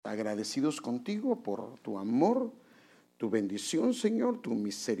agradecidos contigo por tu amor, tu bendición, Señor, tu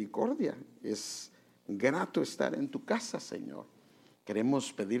misericordia. Es grato estar en tu casa, Señor.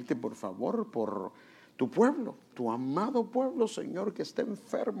 Queremos pedirte, por favor, por tu pueblo, tu amado pueblo, Señor, que está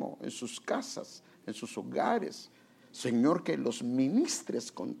enfermo en sus casas, en sus hogares. Señor, que los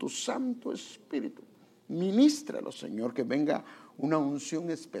ministres con tu Santo Espíritu. Ministralos, Señor, que venga una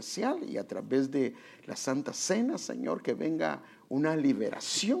unción especial y a través de la Santa Cena, Señor, que venga una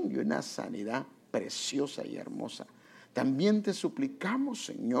liberación y una sanidad preciosa y hermosa. También te suplicamos,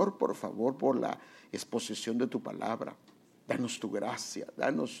 Señor, por favor, por la exposición de tu palabra. Danos tu gracia,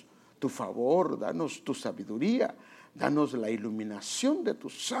 danos tu favor, danos tu sabiduría, danos la iluminación de tu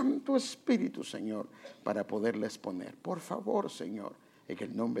Santo Espíritu, Señor, para poderla exponer. Por favor, Señor, en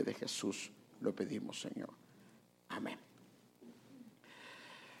el nombre de Jesús lo pedimos, Señor. Amén.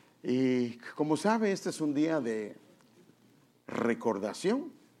 Y como sabe, este es un día de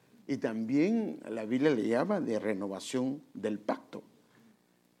recordación y también la Biblia le llama de renovación del pacto.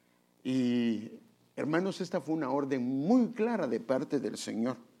 Y hermanos, esta fue una orden muy clara de parte del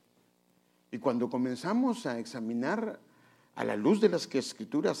Señor. Y cuando comenzamos a examinar a la luz de las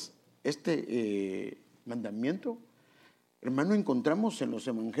Escrituras este mandamiento, hermano, encontramos en los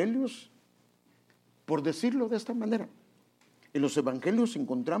evangelios, por decirlo de esta manera, en los evangelios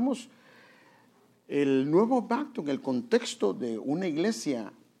encontramos el nuevo pacto en el contexto de una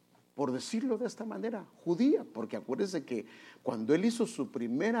iglesia, por decirlo de esta manera, judía, porque acuérdense que cuando él hizo su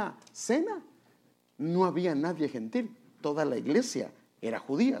primera cena, no había nadie gentil, toda la iglesia era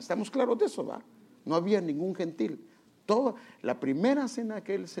judía. ¿Estamos claros de eso, va? No había ningún gentil. Toda la primera cena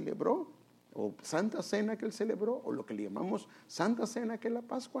que él celebró, o santa cena que él celebró, o lo que le llamamos santa cena, que es la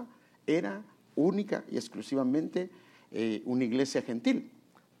Pascua, era única y exclusivamente una iglesia gentil.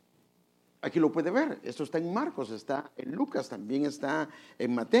 Aquí lo puede ver, esto está en Marcos, está en Lucas, también está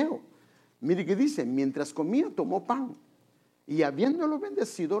en Mateo. Mire que dice, mientras comía tomó pan y habiéndolo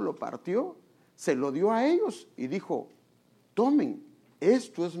bendecido lo partió, se lo dio a ellos y dijo, tomen,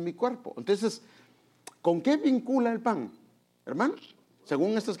 esto es mi cuerpo. Entonces, ¿con qué vincula el pan, hermanos?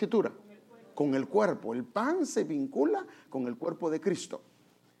 Según esta escritura, con el cuerpo. El pan se vincula con el cuerpo de Cristo.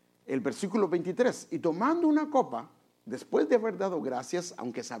 El versículo 23, y tomando una copa, después de haber dado gracias,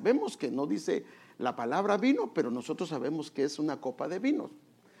 aunque sabemos que no dice la palabra vino, pero nosotros sabemos que es una copa de vino,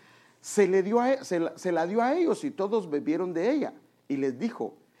 se la dio a ellos y todos bebieron de ella. Y les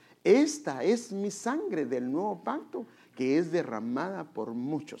dijo, esta es mi sangre del nuevo pacto que es derramada por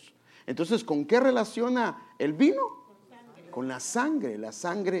muchos. Entonces, ¿con qué relaciona el vino? Con la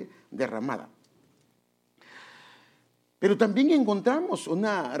sangre derramada. Pero también encontramos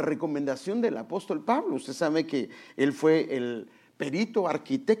una recomendación del apóstol Pablo. Usted sabe que él fue el perito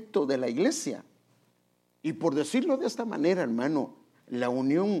arquitecto de la iglesia. Y por decirlo de esta manera, hermano, la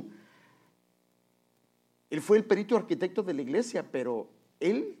unión, él fue el perito arquitecto de la iglesia, pero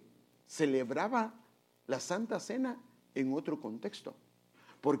él celebraba la Santa Cena en otro contexto.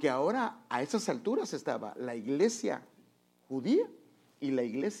 Porque ahora a esas alturas estaba la iglesia judía y la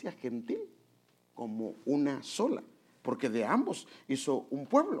iglesia gentil como una sola, porque de ambos hizo un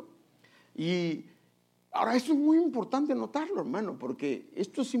pueblo. Y ahora esto es muy importante notarlo, hermano, porque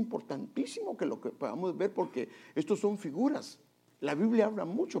esto es importantísimo que lo que podamos ver, porque estos son figuras. La Biblia habla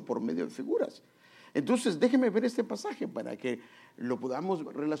mucho por medio de figuras. Entonces déjeme ver este pasaje para que lo podamos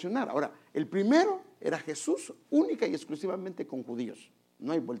relacionar. Ahora, el primero era Jesús única y exclusivamente con judíos.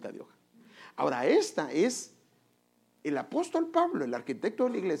 No hay vuelta de hoja. Ahora, esta es el apóstol Pablo, el arquitecto de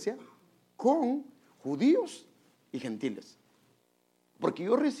la iglesia, con judíos y gentiles. Porque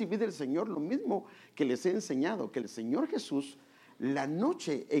yo recibí del Señor lo mismo que les he enseñado, que el Señor Jesús, la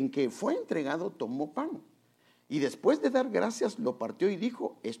noche en que fue entregado, tomó pan. Y después de dar gracias, lo partió y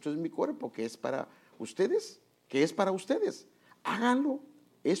dijo, esto es mi cuerpo, que es para ustedes, que es para ustedes. Háganlo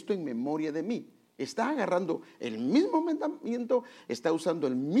esto en memoria de mí. Está agarrando el mismo mandamiento, está usando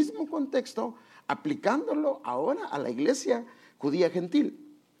el mismo contexto, aplicándolo ahora a la iglesia judía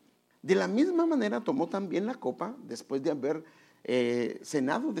gentil. De la misma manera tomó también la copa después de haber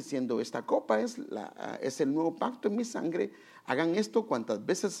cenado, diciendo, esta copa es el nuevo pacto en mi sangre, hagan esto cuantas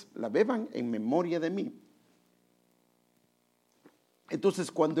veces la beban en memoria de mí.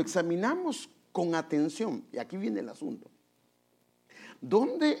 Entonces, cuando examinamos con atención, y aquí viene el asunto,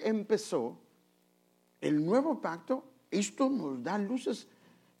 ¿dónde empezó el nuevo pacto? Esto nos da luces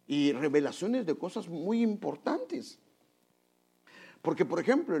y revelaciones de cosas muy importantes. Porque, por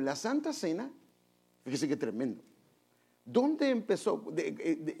ejemplo, en la Santa Cena, fíjese qué tremendo. ¿Dónde empezó?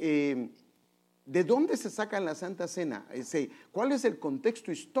 ¿De dónde se saca la Santa Cena? ¿Cuál es el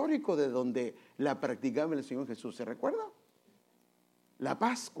contexto histórico de donde la practicaba el Señor Jesús? ¿Se recuerda? La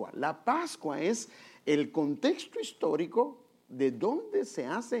Pascua. La Pascua es el contexto histórico de dónde se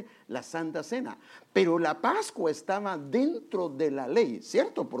hace la Santa Cena. Pero la Pascua estaba dentro de la ley,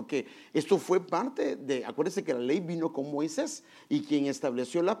 ¿cierto? Porque esto fue parte de, acuérdense que la ley vino con Moisés y quien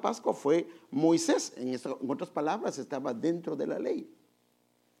estableció la Pascua fue Moisés. En otras palabras, estaba dentro de la ley.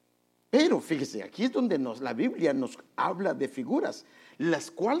 Pero fíjese, aquí es donde la Biblia nos habla de figuras, las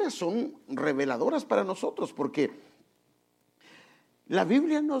cuales son reveladoras para nosotros, porque la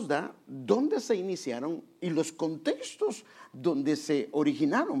Biblia nos da dónde se iniciaron y los contextos donde se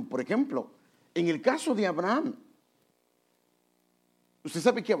originaron. Por ejemplo, en el caso de Abraham, usted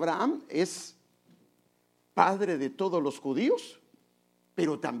sabe que Abraham es padre de todos los judíos,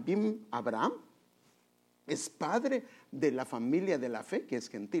 pero también Abraham es padre de la familia de la fe, que es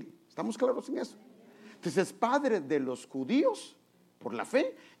gentil. ¿Estamos claros en eso? Entonces es padre de los judíos por la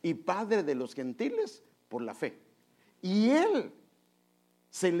fe y padre de los gentiles por la fe. Y él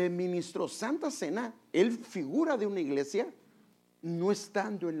se le ministró Santa Cena, él figura de una iglesia no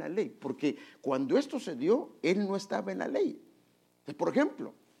estando en la ley, porque cuando esto se dio, él no estaba en la ley. Entonces, por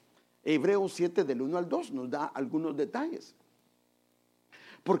ejemplo, Hebreos 7 del 1 al 2 nos da algunos detalles.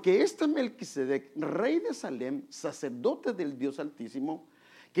 Porque este Melquisedec, rey de Salem, sacerdote del Dios Altísimo,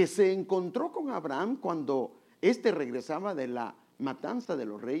 que se encontró con Abraham cuando éste regresaba de la matanza de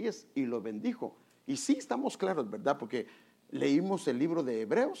los reyes y lo bendijo. Y sí estamos claros, ¿verdad? Porque leímos el libro de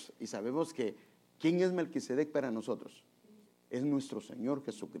Hebreos y sabemos que ¿quién es Melquisedec para nosotros? Es nuestro Señor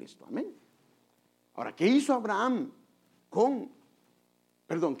Jesucristo. Amén. Ahora, ¿qué hizo Abraham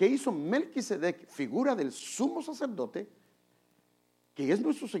qué hizo Melquisedec, figura del sumo sacerdote, que es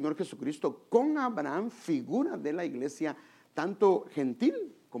nuestro Señor Jesucristo, con Abraham, figura de la iglesia, tanto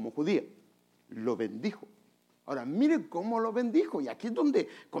gentil como judía? Lo bendijo. Ahora, mire cómo lo bendijo. Y aquí es donde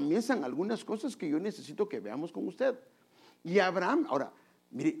comienzan algunas cosas que yo necesito que veamos con usted. Y Abraham, ahora,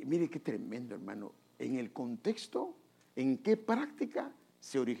 mire qué tremendo, hermano, en el contexto, en qué práctica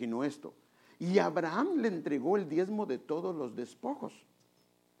se originó esto. Y Abraham le entregó el diezmo de todos los despojos.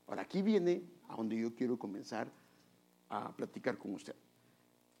 Ahora, aquí viene a donde yo quiero comenzar a platicar con usted.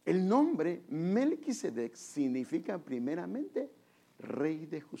 El nombre Melquisedec significa primeramente rey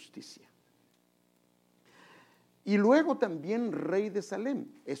de justicia. Y luego también rey de Salem,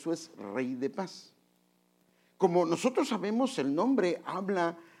 eso es rey de paz. Como nosotros sabemos, el nombre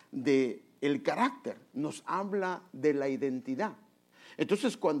habla de el carácter, nos habla de la identidad.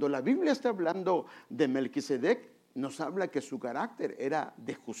 Entonces, cuando la Biblia está hablando de Melquisedec, nos habla que su carácter era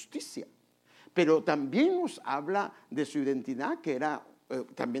de justicia, pero también nos habla de su identidad, que era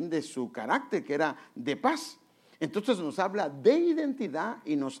también de su carácter, que era de paz. Entonces nos habla de identidad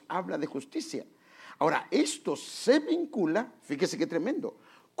y nos habla de justicia. Ahora, esto se vincula, fíjese qué tremendo,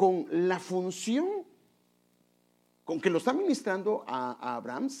 con la función, con que lo está ministrando a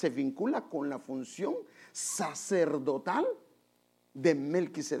Abraham, se vincula con la función sacerdotal de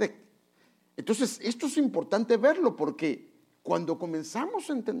Melquisedec. Entonces, esto es importante verlo porque cuando comenzamos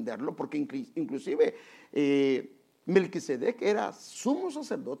a entenderlo, porque inclusive Melquisedec era sumo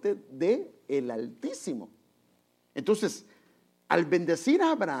sacerdote del Altísimo. Entonces, al bendecir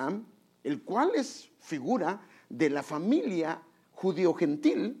a Abraham, el cual es figura de la familia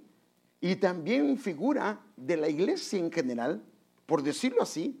judío-gentil y también figura de la iglesia en general, por decirlo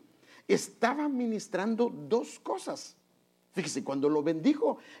así, estaba ministrando dos cosas. Fíjese, cuando lo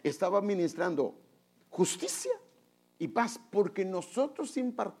bendijo, estaba ministrando justicia y paz, porque nosotros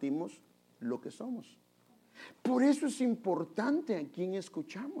impartimos lo que somos. Por eso es importante a quién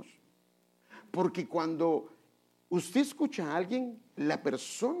escuchamos, porque cuando usted escucha a alguien, la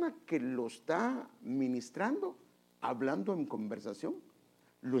persona que lo está ministrando, hablando en conversación,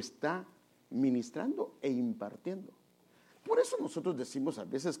 lo está ministrando e impartiendo. Por eso nosotros decimos a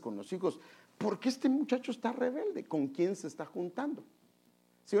veces con los hijos, ¿por qué este muchacho está rebelde? ¿Con quién se está juntando?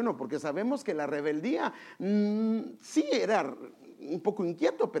 ¿Sí o no? Porque sabemos que la rebeldía sí era un poco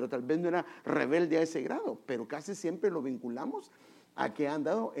inquieto, pero tal vez no era rebelde a ese grado, pero casi siempre lo vinculamos a que ha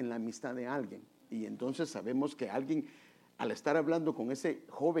andado en la amistad de alguien. Y entonces sabemos que alguien, al estar hablando con ese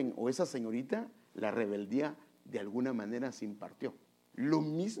joven o esa señorita, la rebeldía de alguna manera se impartió. Lo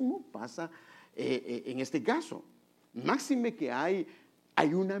mismo pasa en este caso. Máxime que hay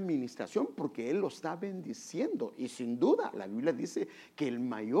una administración porque él lo está bendiciendo y sin duda la Biblia dice que el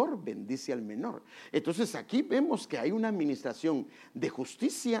mayor bendice al menor. Entonces aquí vemos que hay una administración de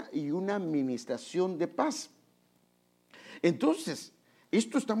justicia y una administración de paz. Entonces,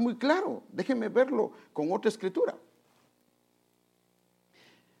 esto está muy claro. Déjenme verlo con otra escritura.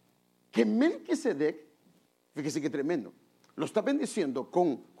 Que Melquisedec, fíjese qué tremendo, lo está bendiciendo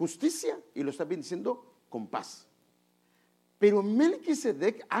con justicia y lo está bendiciendo con paz. Pero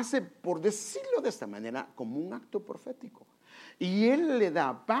Melquisedec hace, por decirlo de esta manera, como un acto profético. Y él le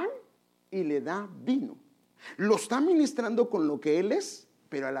da pan y le da vino. Lo está ministrando con lo que él es,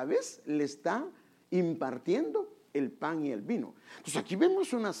 pero a la vez le está impartiendo el pan y el vino. Entonces aquí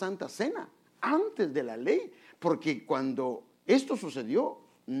vemos una santa cena antes de la ley, porque cuando esto sucedió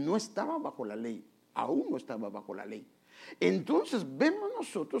no estaba bajo la ley, aún no estaba bajo la ley. Entonces vemos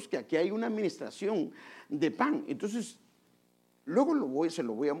nosotros que aquí hay una administración de pan. Entonces luego se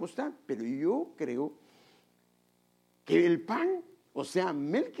lo voy a mostrar, pero yo creo que el pan, o sea,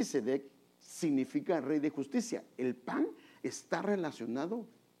 Melquisedec, significa rey de justicia. El pan está relacionado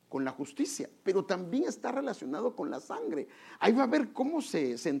con la justicia, pero también está relacionado con la sangre. Ahí va a ver cómo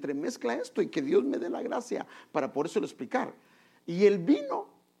se entremezcla esto y que Dios me dé la gracia para podérselo explicar. Y el vino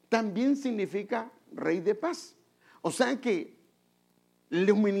también significa rey de paz. O sea que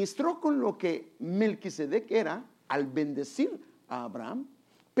le ministró con lo que Melquisedec era al bendecir a Abraham,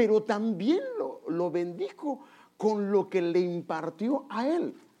 pero también lo bendijo con lo que le impartió a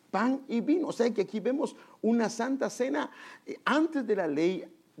él, pan y vino. O sea que aquí vemos una santa cena antes de la ley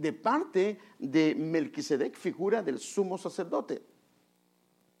de parte de Melquisedec, figura del sumo sacerdote.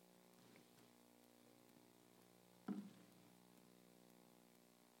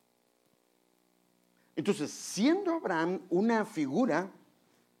 Entonces, siendo Abraham una figura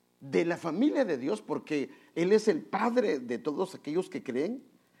de la familia de Dios, porque él es el padre de todos aquellos que creen,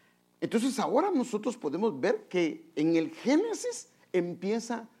 entonces ahora nosotros podemos ver que en el Génesis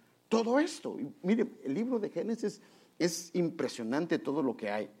empieza todo esto. Y mire, el libro de Génesis es impresionante todo lo que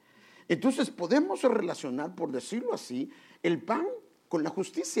hay. Entonces podemos relacionar, por decirlo así, el pan con la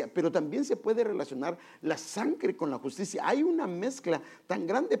justicia, pero también se puede relacionar la sangre con la justicia. Hay una mezcla tan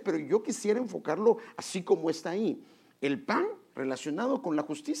grande, pero yo quisiera enfocarlo así como está ahí. El pan relacionado con la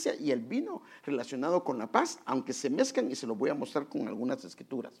justicia y el vino relacionado con la paz, aunque se mezclan, y se lo voy a mostrar con algunas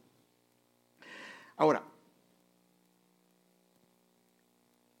escrituras. Ahora,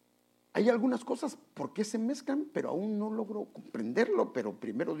 hay algunas cosas por qué se mezclan, pero aún no logro comprenderlo, pero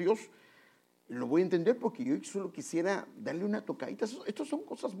primero Dios lo voy a entender, porque yo solo quisiera darle una tocadita. Estas son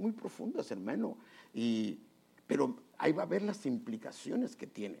cosas muy profundas, hermano, pero ahí va a ver las implicaciones que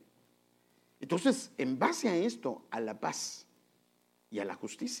tiene. Entonces, en base a esto, a la paz y a la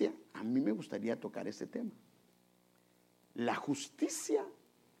justicia, a mí me gustaría tocar este tema. La justicia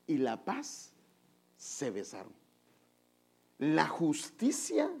y la paz se besaron. La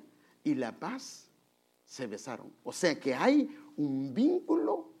justicia y la paz se besaron. O sea que hay un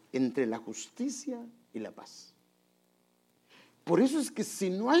vínculo entre la justicia y la paz. Por eso es que si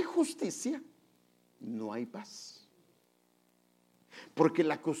no hay justicia, no hay paz. Porque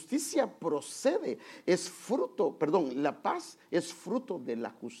la justicia procede, la paz es fruto de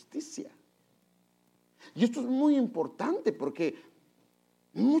la justicia. Y esto es muy importante porque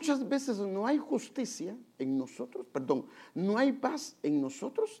muchas veces no hay justicia en nosotros, no hay paz en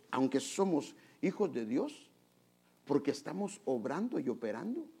nosotros, aunque somos hijos de Dios, porque estamos obrando y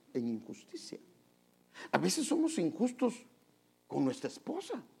operando en injusticia. A veces somos injustos con nuestra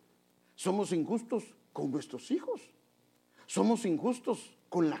esposa, somos injustos con nuestros hijos, somos injustos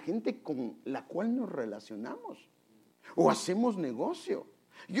con la gente con la cual nos relacionamos o hacemos negocio.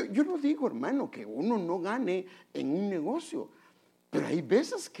 Yo no digo, hermano, que uno no gane en un negocio, pero hay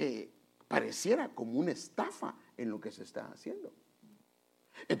veces que pareciera como una estafa en lo que se está haciendo.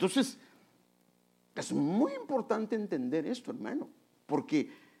 Entonces, es muy importante entender esto, hermano,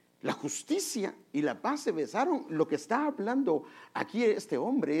 porque la justicia y la paz se besaron. Lo que está hablando aquí este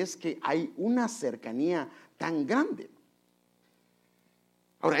hombre es que hay una cercanía tan grande.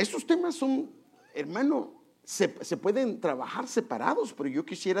 Ahora, estos temas son, hermano, se pueden trabajar separados, pero yo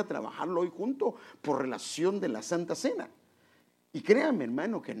quisiera trabajarlo hoy junto por relación de la Santa Cena. Y créame,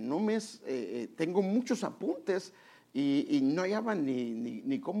 hermano, que tengo muchos apuntes y no hallaba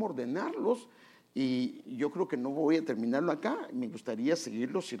ni cómo ordenarlos. Y yo creo que no voy a terminarlo acá. Me gustaría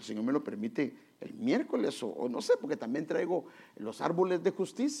seguirlo, si el Señor me lo permite, el miércoles o no sé, porque también traigo los árboles de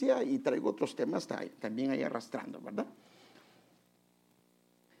justicia y traigo otros temas también ahí arrastrando, ¿verdad?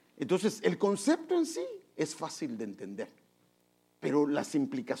 Entonces, el concepto en sí es fácil de entender, pero las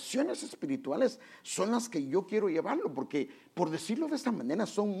implicaciones espirituales son las que yo quiero llevarlo, porque, por decirlo de esta manera,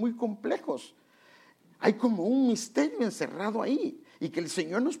 son muy complejos. Hay como un misterio encerrado ahí, y que el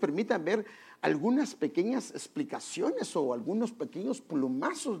Señor nos permita ver algunas pequeñas explicaciones o algunos pequeños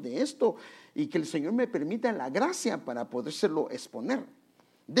plumazos de esto, y que el Señor me permita la gracia para podérselo exponer.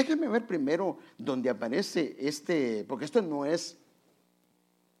 Déjame ver primero donde aparece porque esto no es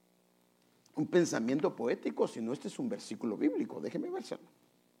un pensamiento poético, sino este es un versículo bíblico. Déjeme vérselo.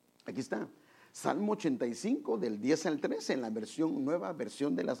 Aquí está. Salmo 85 del 10 al 13 en la nueva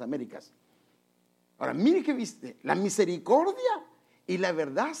versión de las Américas. Ahora, mire que viste, la misericordia y la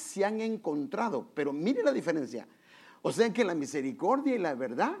verdad se han encontrado, pero mire la diferencia. O sea que la misericordia y la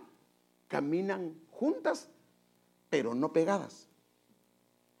verdad caminan juntas, pero no pegadas.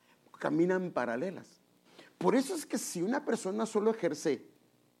 Caminan paralelas. Por eso es que si una persona solo ejerce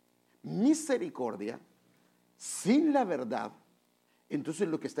misericordia sin la verdad, entonces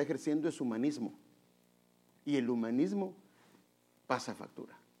lo que está ejerciendo es humanismo. Y el humanismo pasa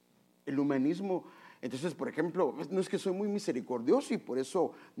factura. El humanismo, entonces, por ejemplo, no es que soy muy misericordioso y por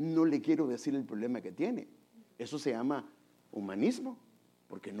eso no le quiero decir el problema que tiene. Eso se llama humanismo,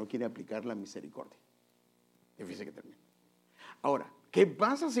 porque no quiere aplicar la misericordia. Y fíjese que termina. Ahora, ¿qué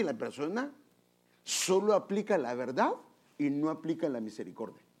pasa si la persona solo aplica la verdad y no aplica la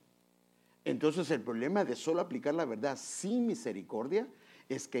misericordia? Entonces el problema de solo aplicar la verdad sin misericordia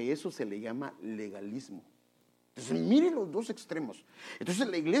es que eso se le llama legalismo. Entonces miren los dos extremos. Entonces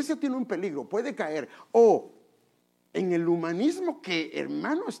la iglesia tiene un peligro, puede caer o en el humanismo que,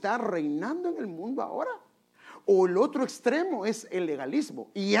 hermano, está reinando en el mundo ahora, o el otro extremo es el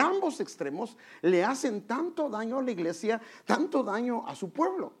legalismo, y ambos extremos le hacen tanto daño a la iglesia, tanto daño a su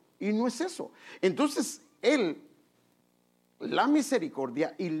pueblo, y no es eso. Entonces la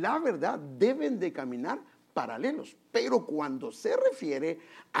misericordia y la verdad deben de caminar paralelos, pero cuando se refiere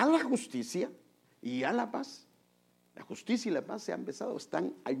a la justicia y a la paz, la justicia y la paz se han besado,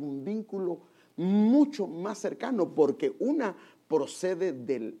 hay un vínculo mucho más cercano porque una procede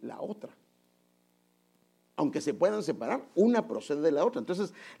de la otra. Aunque se puedan separar, una procede de la otra.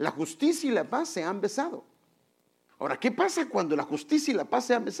 Entonces, la justicia y la paz se han besado. Ahora, ¿qué pasa cuando la justicia y la paz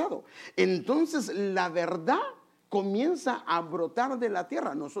se han besado? Entonces, la verdad comienza a brotar de la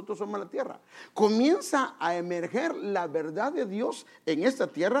tierra. Nosotros somos la tierra. Comienza a emerger la verdad de Dios en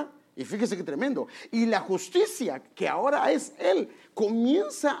esta tierra. Y fíjese qué tremendo. Y la justicia, que ahora es Él,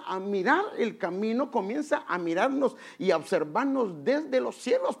 comienza a mirar el camino, comienza a mirarnos y a observarnos desde los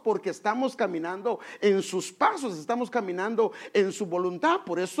cielos, porque estamos caminando en sus pasos, estamos caminando en su voluntad.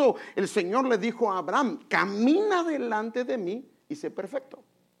 Por eso el Señor le dijo a Abraham: camina delante de mí y sé perfecto.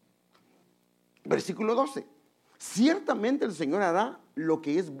 Versículo 12. Ciertamente el Señor hará lo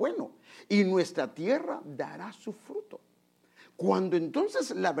que es bueno y nuestra tierra dará su fruto. Cuando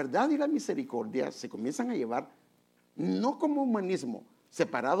entonces la verdad y la misericordia se comienzan a llevar, no como humanismo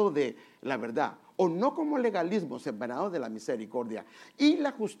separado de la verdad, o no como legalismo separado de la misericordia, y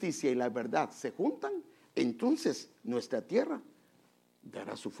la justicia y la verdad se juntan, entonces nuestra tierra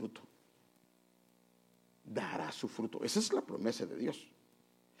dará su fruto. Dará su fruto. Esa es la promesa de Dios.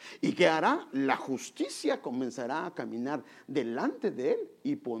 ¿Y qué hará? La justicia comenzará a caminar delante de Él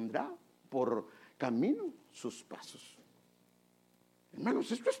y pondrá por camino sus pasos.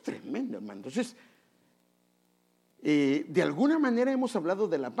 Hermanos, esto es tremendo, hermano. Entonces, de alguna manera hemos hablado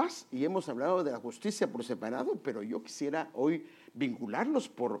de la paz y hemos hablado de la justicia por separado, pero yo quisiera hoy vincularlos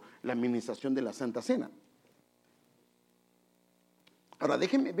por la administración de la Santa Cena. Ahora,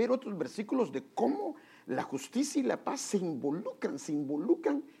 déjenme ver otros versículos de cómo la justicia y la paz se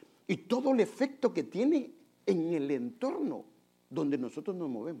involucran y todo el efecto que tiene en el entorno donde nosotros nos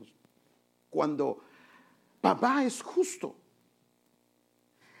movemos. Cuando papá es justo,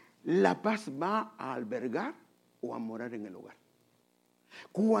 la paz va a albergar o a morar en el hogar.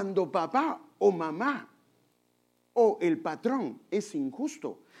 Cuando papá o mamá o el patrón es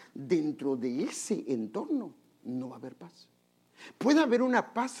injusto, dentro de ese entorno no va a haber paz. Puede haber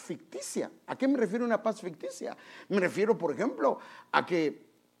una paz ficticia. ¿A qué me refiero una paz ficticia? Me refiero, por ejemplo, a que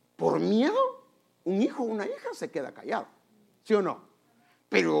por miedo un hijo o una hija se queda callado, ¿sí o no?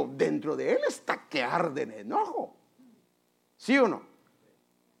 Pero dentro de él está que arde en enojo, ¿sí o no?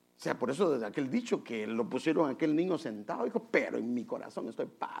 O sea, por eso desde aquel dicho que lo pusieron a aquel niño sentado, dijo, pero en mi corazón estoy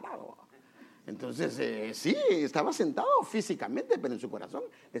parado. Entonces, sí, estaba sentado físicamente, pero en su corazón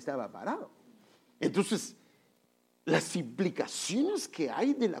estaba parado. Entonces, las implicaciones que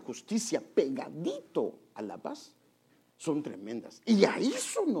hay de la justicia pegadito a la paz son tremendas. Y a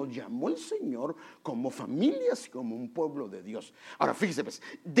eso nos llamó el Señor como familias, como un pueblo de Dios. Ahora, fíjese, pues,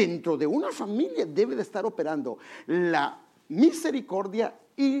 dentro de una familia debe de estar operando la misericordia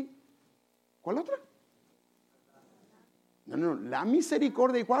y ¿cuál otra? No, la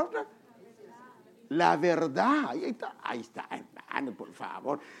misericordia y ¿cuál otra? La verdad. Ahí está, hermano, por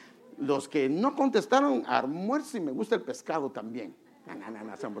favor. Los que no contestaron, almuerzo y me gusta el pescado también.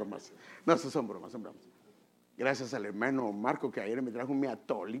 No, son bromas. No, son bromas. Gracias al hermano Marco que ayer me trajo un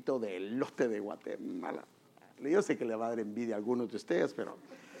atolito de elote de Guatemala. Yo sé que le va a dar envidia a algunos de ustedes, pero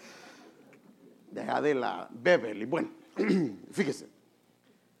de la Beverly. Bueno, fíjese.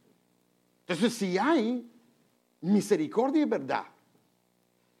 Entonces, si hay misericordia y verdad,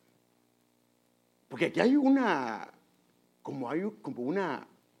 porque aquí hay como una,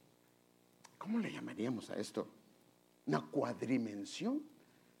 ¿cómo le llamaríamos a esto? Una cuadrimensión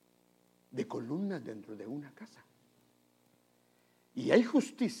de columnas dentro de una casa. Y hay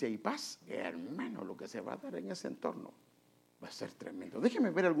justicia y paz, hermano, lo que se va a dar en ese entorno va a ser tremendo.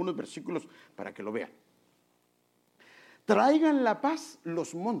 Déjenme ver algunos versículos para que lo vean. Traigan la paz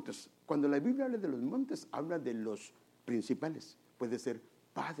los montes. Cuando la Biblia habla de los montes, habla de los principales. Puede ser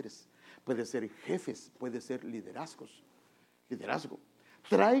padres, puede ser jefes, puede ser liderazgo.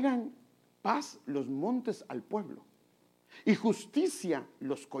 Traigan paz los montes al pueblo y justicia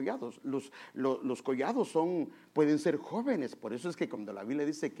los collados. Los collados pueden ser jóvenes. Por eso es que cuando la Biblia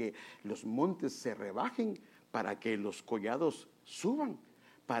dice que los montes se rebajen para que los collados suban,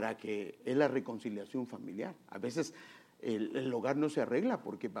 para que es la reconciliación familiar. A veces el hogar no se arregla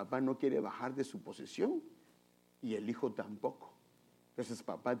porque papá no quiere bajar de su posición y el hijo tampoco. Entonces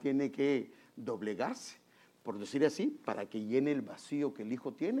papá tiene que doblegarse, por decir así, para que llene el vacío que el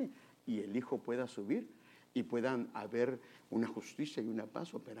hijo tiene y el hijo pueda subir y puedan haber una justicia y una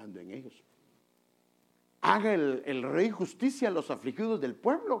paz operando en ellos. Haga el rey justicia a los afligidos del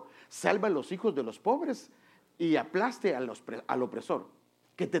pueblo, salva a los hijos de los pobres y aplaste al opresor.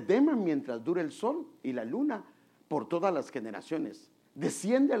 Que te teman mientras dure el sol y la luna por todas las generaciones.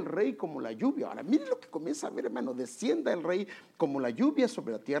 Desciende el rey como la lluvia. Ahora, miren lo que comienza a ver, hermano. Descienda el rey como la lluvia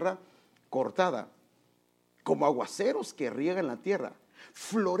sobre la tierra cortada, como aguaceros que riegan la tierra.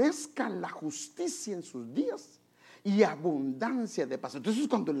 Florezca la justicia en sus días y abundancia de paz. Entonces,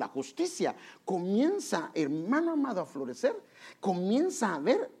 cuando la justicia comienza, hermano amado, a florecer, comienza a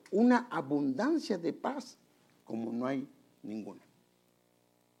haber una abundancia de paz como no hay ninguna.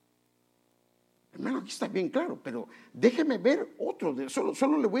 Hermano, aquí está bien claro, pero déjeme ver otro.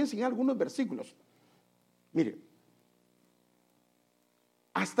 Solo le voy a enseñar algunos versículos. Mire,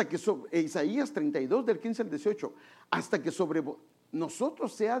 hasta que Isaías 32 del 15 al 18, hasta que sobre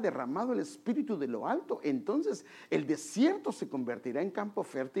nosotros sea derramado el espíritu de lo alto, entonces el desierto se convertirá en campo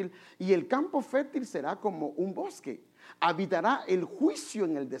fértil y el campo fértil será como un bosque. Habitará el juicio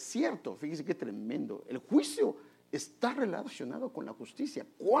en el desierto. Fíjese qué tremendo. El juicio está relacionado con la justicia.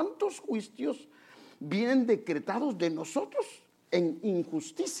 ¿Cuántos juicios vienen decretados de nosotros en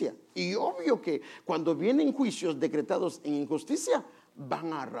injusticia? Y obvio que cuando vienen juicios decretados en injusticia,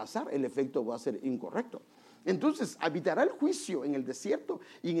 van a arrasar, el efecto va a ser incorrecto. Entonces, habitará el juicio en el desierto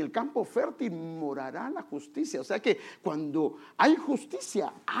y en el campo fértil morará la justicia. O sea que cuando hay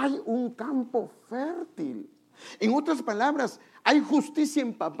justicia, hay un campo fértil. En otras palabras, hay justicia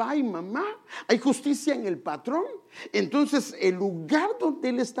en papá y mamá, hay justicia en el patrón. Entonces, el lugar donde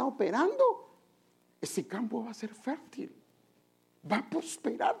él está operando, ese campo va a ser fértil. Va a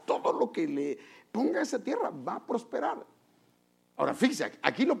prosperar. Todo lo que le ponga a esa tierra va a prosperar. Ahora, fíjese,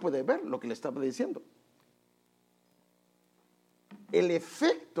 aquí lo puede ver, lo que le estaba diciendo. El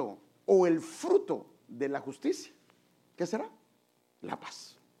efecto o el fruto de la justicia, ¿qué será? La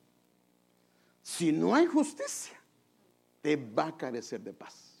paz. Si no hay justicia, te va a carecer de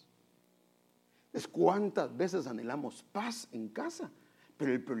paz. Es cuántas veces anhelamos paz en casa,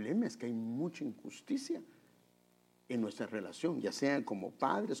 pero el problema es que hay mucha injusticia en nuestra relación, ya sean como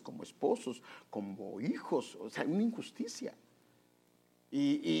padres, como esposos, como hijos. O sea, hay una injusticia.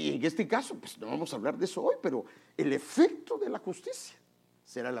 Y en este caso, pues no vamos a hablar de eso hoy, pero el efecto de la justicia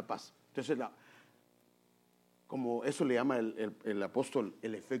será la paz. Entonces, como eso le llama el apóstol,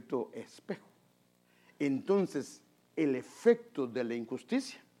 el efecto espejo. Entonces, el efecto de la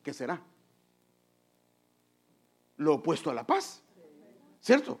injusticia, ¿qué será? Lo opuesto a la paz,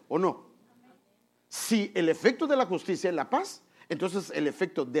 ¿cierto o no? Si el efecto de la justicia es la paz, entonces el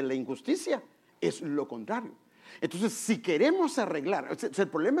efecto de la injusticia es lo contrario. Entonces, si queremos arreglar, el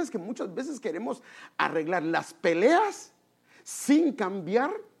problema es que muchas veces queremos arreglar las peleas sin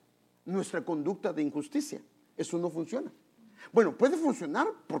cambiar nuestra conducta de injusticia. Eso no funciona. Bueno, puede funcionar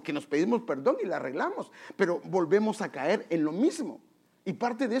porque nos pedimos perdón y la arreglamos, pero volvemos a caer en lo mismo. Y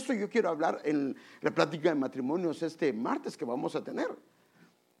parte de eso yo quiero hablar en la plática de matrimonios este martes que vamos a tener.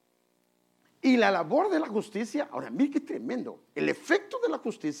 Y la labor de la justicia, ahora mire qué tremendo, el efecto de la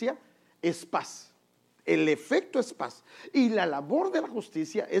justicia es paz. El efecto es paz. Y la labor de la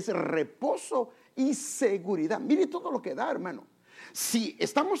justicia es reposo y seguridad. Mire todo lo que da, hermano. Si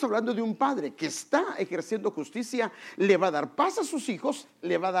estamos hablando de un padre que está ejerciendo justicia, le va a dar paz a sus hijos,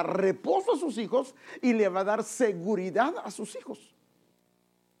 le va a dar reposo a sus hijos y le va a dar seguridad a sus hijos.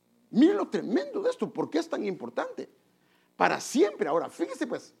 Mire lo tremendo de esto. ¿Por qué es tan importante? Para siempre. Ahora, fíjese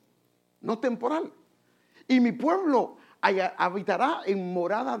pues, no temporal. Y mi pueblo habitará en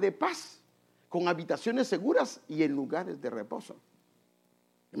morada de paz. con habitaciones seguras y en lugares de reposo.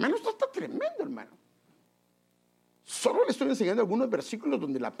 Hermano, esto está tremendo, hermano. Solo le estoy enseñando algunos versículos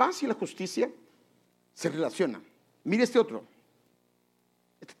donde la paz y la justicia se relacionan. Mire este otro.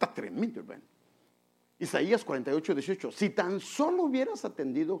 Este está tremendo, hermano. Isaías 48, 18. Si tan solo hubieras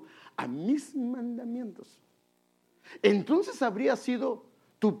atendido a mis mandamientos, entonces habría sido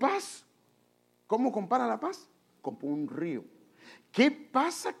tu paz. ¿Cómo compara la paz? Como un río. ¿Qué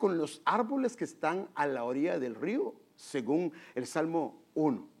pasa con los árboles que están a la orilla del río? Según el Salmo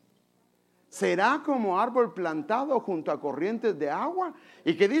 1. Será como árbol plantado junto a corrientes de agua,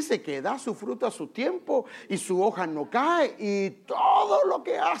 y que dice que da su fruto a su tiempo y su hoja no cae, y todo lo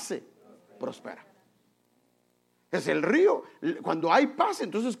que hace prospera. Es el río. Cuando hay paz,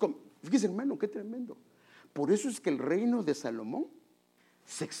 entonces, fíjese, hermano, qué tremendo. Por eso es que el reino de Salomón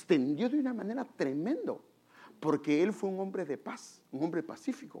se extendió de una manera tremenda, porque él fue un hombre de paz, un hombre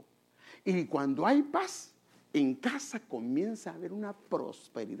pacífico. Y cuando hay paz, en casa comienza a haber una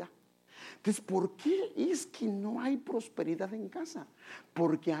prosperidad. Entonces, ¿por qué es que no hay prosperidad en casa?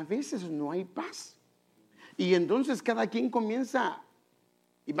 Porque a veces no hay paz. Y entonces cada quien comienza,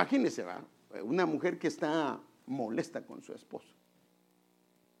 imagínese, ¿va? Una mujer que está molesta con su esposo.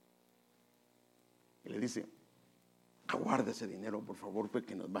 Y le dice: aguarda ese dinero, por favor,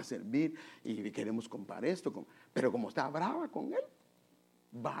 porque nos va a servir y queremos comprar esto. Pero como está brava con él,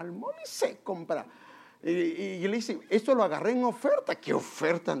 va al mall y se compra. Y le dice: esto lo agarré en oferta. ¿Qué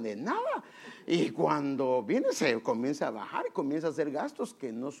oferta? De nada. Y cuando viene se comienza a bajar y comienza a hacer gastos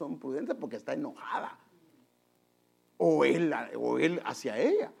que no son prudentes porque está enojada. O él hacia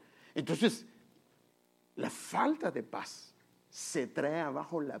ella. Entonces, la falta de paz se trae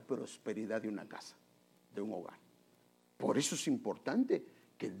abajo la prosperidad de una casa, de un hogar. Por eso es importante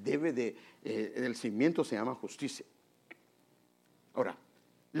que el cimiento se llama justicia. Ahora,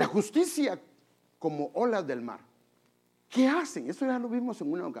 la justicia como olas del mar. ¿Qué hacen? Eso ya lo vimos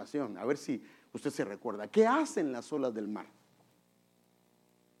en una ocasión, a ver si usted se recuerda. ¿Qué hacen las olas del mar?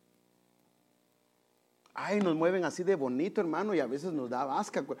 Ay, nos mueven así de bonito, hermano, y a veces nos da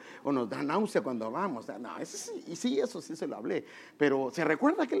asca o nos da náusea cuando vamos. No, eso sí se lo hablé. Pero ¿se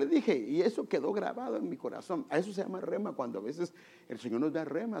recuerda que le dije? Y eso quedó grabado en mi corazón. A eso se llama rema, cuando a veces el Señor nos da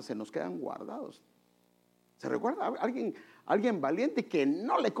rema, se nos quedan guardados. ¿Se recuerda? Alguien valiente que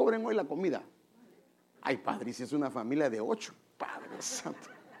no le cobren hoy la comida. Ay, padre, si es una familia de 8, Padre Santo.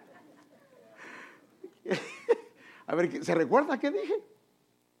 A ver, ¿se recuerda qué dije?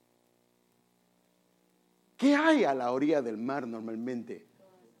 ¿Qué hay a la orilla del mar normalmente?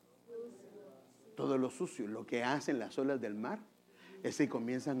 Todo lo sucio. Lo que hacen las olas del mar es que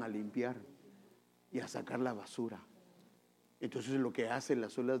comienzan a limpiar y a sacar la basura. Entonces lo que hacen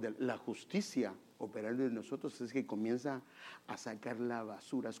las olas de la justicia operando en nosotros es que comienza a sacar la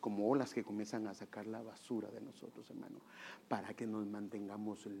basura. Es como olas que comienzan a sacar la basura de nosotros, hermano, para que nos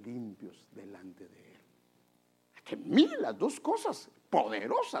mantengamos limpios delante de Él. Que mire las dos cosas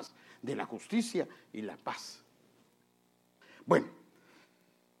poderosas de la justicia y la paz. Bueno,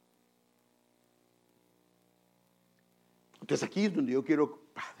 entonces aquí es donde yo quiero,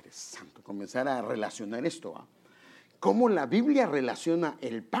 Padre Santo, comenzar a relacionar esto. Cómo la Biblia relaciona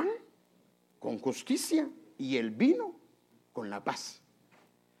el pan con justicia y el vino con la paz.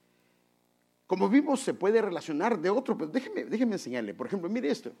 Como vimos, se puede relacionar de otro, pero déjeme enseñarle. Por ejemplo,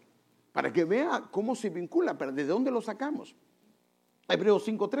 mire esto, para que vea cómo se vincula, pero ¿de dónde lo sacamos? Hebreos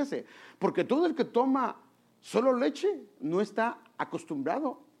 5:13, porque todo el que toma solo leche no está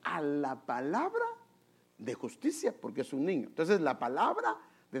acostumbrado a la palabra de justicia, porque es un niño. Entonces, la palabra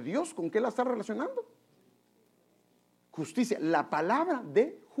de Dios, ¿con qué la está relacionando? Justicia, la palabra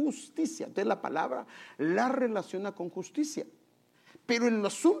de justicia. Entonces, la palabra la relaciona con justicia. Pero el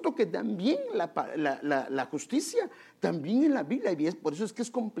asunto que también la justicia, también en la Biblia, y por eso es que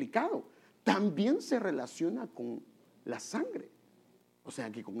es complicado, también se relaciona con la sangre, o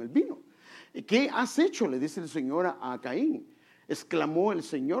sea, que con el vino. ¿Qué has hecho?, le dice el Señor a Caín. Exclamó el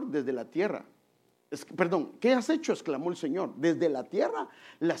Señor desde la tierra. ¿Qué has hecho?, exclamó el Señor. Desde la tierra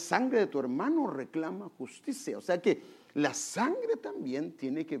la sangre de tu hermano reclama justicia. O sea que la sangre también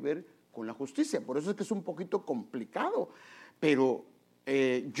tiene que ver con la justicia. Por eso es que es un poquito complicado, pero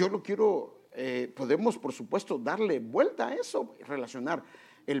yo lo quiero, podemos por supuesto darle vuelta a eso, relacionar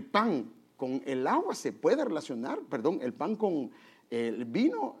el pan con el agua. Se puede relacionar, el pan con el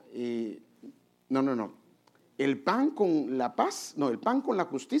vino, no, el pan con la paz, no, el pan con la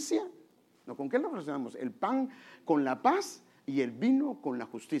justicia, no, ¿con qué lo relacionamos? El pan con la paz y el vino con la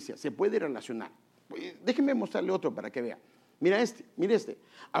justicia, se puede relacionar. Déjenme mostrarle otro para que vea. Mire este.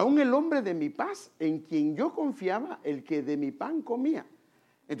 Aún el hombre de mi paz, en quien yo confiaba, el que de mi pan comía.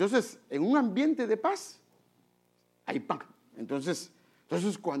 Entonces, en un ambiente de paz, hay pan. Entonces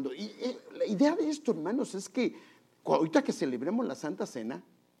cuando, y la idea de esto, hermanos, es que ahorita que celebremos la Santa Cena,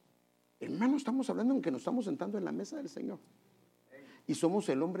 hermanos, estamos hablando en que nos estamos sentando en la mesa del Señor. Y somos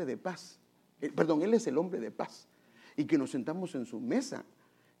el hombre de paz. Él es el hombre de paz. Y que nos sentamos en su mesa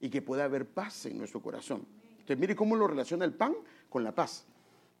y que pueda haber paz en nuestro corazón. Entonces, mire cómo lo relaciona el pan con la paz.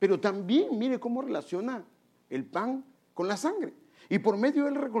 Pero también mire cómo relaciona el pan con la sangre. Y por medio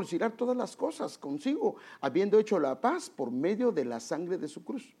de él reconciliar todas las cosas consigo, habiendo hecho la paz por medio de la sangre de su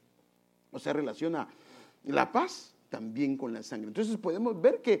cruz. O sea, relaciona la paz también con la sangre. Entonces podemos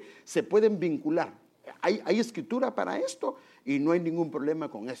ver que se pueden vincular. Hay escritura para esto y no hay ningún problema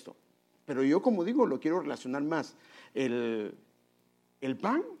con esto. Pero yo, como digo, lo quiero relacionar más. El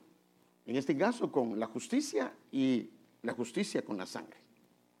pan, en este caso, con la justicia y la justicia con la sangre.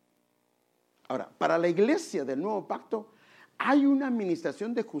 Ahora, para la iglesia del nuevo pacto hay una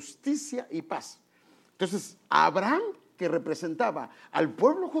administración de justicia y paz. Entonces, a Abraham, que representaba al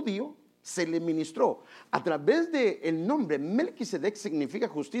pueblo judío, se le ministró a través del nombre Melquisedec, significa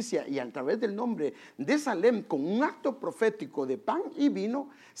justicia, y a través del nombre de Salem, con un acto profético de pan y vino,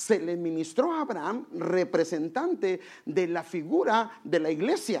 se le ministró a Abraham, representante de la figura de la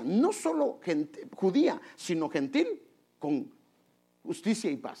iglesia, no solo judía, sino gentil, con justicia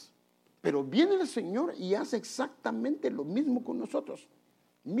y paz. Pero viene el Señor y hace exactamente lo mismo con nosotros.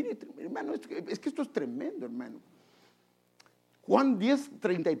 Mire, hermano, es que esto es tremendo, hermano. Juan 10,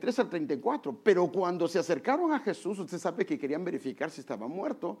 33 al 34. Pero cuando se acercaron a Jesús, usted sabe que querían verificar si estaba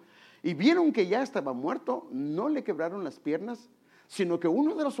muerto, y vieron que ya estaba muerto, no le quebraron las piernas, sino que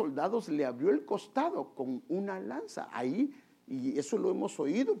uno de los soldados le abrió el costado con una lanza. Ahí, y eso lo hemos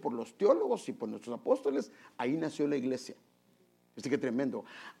oído por los teólogos y por nuestros apóstoles, ahí nació la iglesia. Este que tremendo.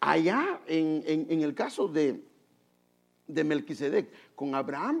 Allá en el caso de Melquisedec, con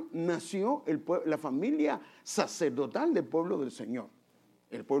Abraham nació la familia sacerdotal del pueblo del Señor,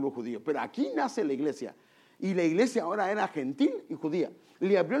 el pueblo judío. Pero aquí nace la iglesia, y la iglesia ahora era gentil y judía.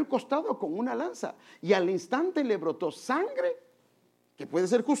 Le abrió el costado con una lanza, y al instante le brotó sangre, que puede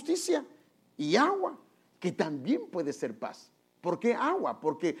ser justicia, y agua, que también puede ser paz. ¿Por qué agua?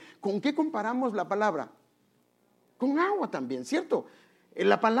 Porque ¿con qué comparamos la palabra? Con agua también, ¿cierto?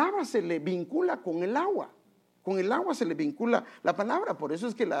 La palabra se le vincula con el agua. Con el agua se le vincula la palabra. Por eso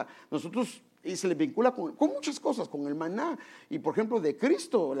es que nosotros se le vincula con muchas cosas, con el maná. Y por ejemplo, de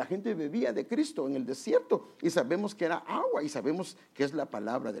Cristo, la gente bebía de Cristo en el desierto. Y sabemos que era agua y sabemos que es la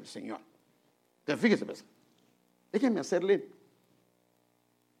palabra del Señor. Entonces, fíjese, pues, déjenme hacerle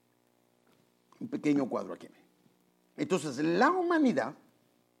un pequeño cuadro aquí. Entonces, la humanidad,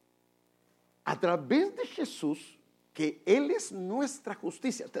 a través de Jesús, que Él es nuestra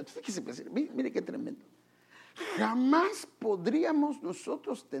justicia. Fíjese, mire qué tremendo. Jamás podríamos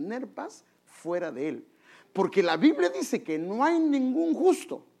nosotros tener paz fuera de Él. Porque la Biblia dice que no hay ningún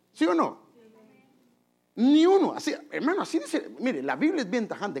justo. ¿Sí o no? Ni uno. Así, hermano, así dice. Mire, la Biblia es bien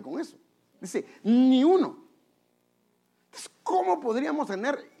tajante con eso. Dice, ni uno. Entonces, ¿cómo podríamos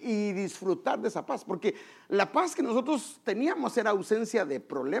tener y disfrutar de esa paz? Porque la paz que nosotros teníamos era ausencia de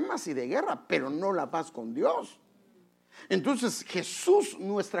problemas y de guerra, pero no la paz con Dios. Entonces Jesús,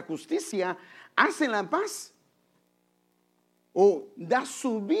 nuestra justicia, hace la paz o da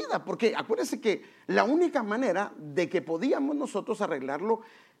su vida, porque acuérdense que la única manera de que podíamos nosotros arreglarlo,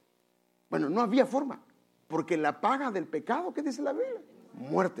 bueno, no había forma, porque la paga del pecado, ¿qué dice la Biblia?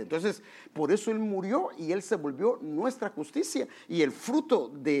 Muerte. Entonces, por eso Él murió y Él se volvió nuestra justicia, y el fruto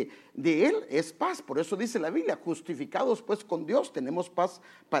de Él es paz. Por eso dice la Biblia, justificados pues con Dios, tenemos paz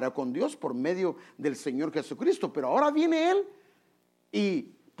para con Dios por medio del Señor Jesucristo. Pero ahora viene Él,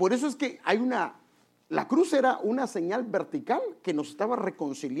 y por eso es que la cruz era una señal vertical que nos estaba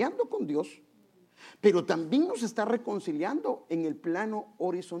reconciliando con Dios, pero también nos está reconciliando en el plano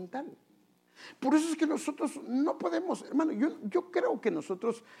horizontal. Por eso es que nosotros no podemos, hermano, yo creo que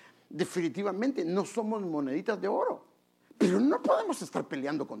nosotros definitivamente no somos moneditas de oro, pero no podemos estar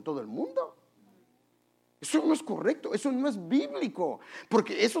peleando con todo el mundo. Eso no es correcto, eso no es bíblico,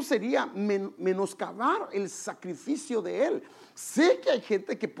 porque eso sería menoscabar el sacrificio de Él. Sé que hay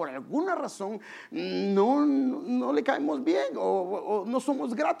gente que por alguna razón no le caemos bien o no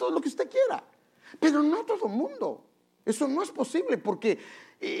somos gratos, lo que usted quiera, pero no todo el mundo. Eso no es posible, porque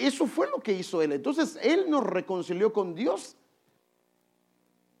eso fue lo que hizo Él. Entonces Él nos reconcilió con Dios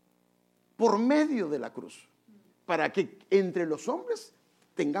por medio de la cruz, para que entre los hombres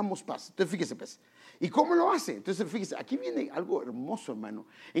tengamos paz. Entonces fíjese pues, ¿y cómo lo hace? Entonces fíjese, aquí viene algo hermoso, hermano.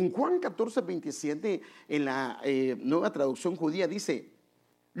 En Juan 14, 27, en la nueva traducción judía dice,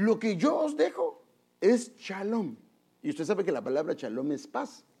 lo que yo os dejo es shalom. Y usted sabe que la palabra shalom es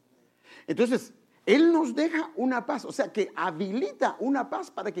paz. Entonces, Él nos deja una paz, o sea, que habilita una paz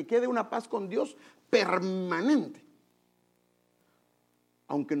para que quede una paz con Dios permanente.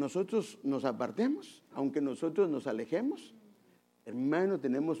 Aunque nosotros nos apartemos, aunque nosotros nos alejemos, hermano,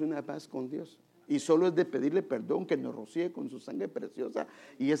 tenemos una paz con Dios. Y solo es de pedirle perdón, que nos rocíe con su sangre preciosa,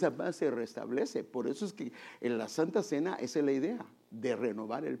 y esa paz se restablece. Por eso es que en la Santa Cena esa es la idea, de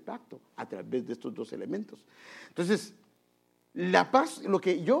renovar el pacto a través de estos dos elementos. Entonces, la paz, lo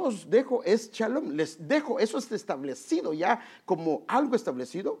que yo os dejo es shalom, les dejo, eso está establecido ya como algo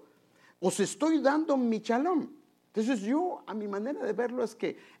establecido. Os estoy dando mi shalom. Entonces yo, a mi manera de verlo, es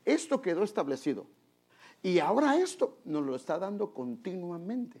que esto quedó establecido. Y ahora esto nos lo está dando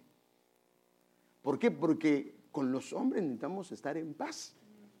continuamente. ¿Por qué? Porque con los hombres necesitamos estar en paz.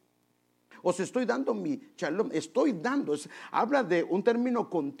 Os estoy dando mi shalom, estoy dando, habla de un término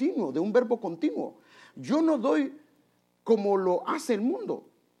continuo, de un verbo continuo. Yo no doy como lo hace el mundo.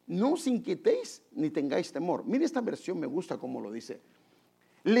 No os inquietéis ni tengáis temor. Mire, esta versión me gusta como lo dice.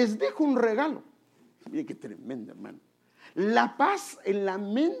 Les dejo un regalo. Mire qué tremendo, hermano. La paz en la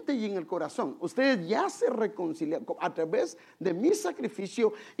mente y en el corazón. Ustedes ya se reconciliaron a través de mi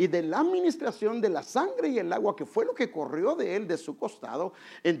sacrificio y de la administración de la sangre y el agua, que fue lo que corrió de él, de su costado.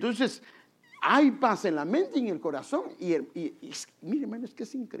 Entonces, hay paz en la mente y en el corazón. Y mire, hermano, es que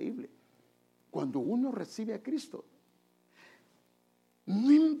es increíble. Cuando uno recibe a Cristo,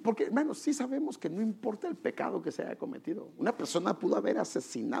 porque, hermano, sí sabemos que no importa el pecado que se haya cometido. Una persona pudo haber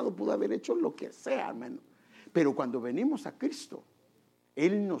asesinado, pudo haber hecho lo que sea, hermano. Pero cuando venimos a Cristo,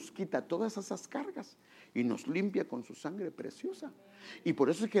 Él nos quita todas esas cargas y nos limpia con su sangre preciosa. Y por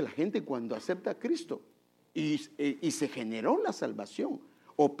eso es que la gente, cuando acepta a Cristo y se generó la salvación,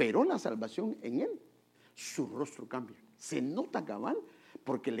 operó la salvación en Él, su rostro cambia. Se nota cabal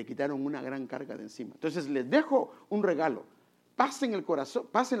porque le quitaron una gran carga de encima. Entonces les dejo un regalo. Paz en el corazón,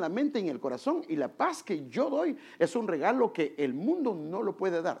 paz en la mente y en el corazón, y la paz que yo doy es un regalo que el mundo no lo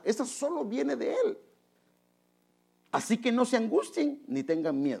puede dar. Esa solo viene de Él. Así que no se angustien ni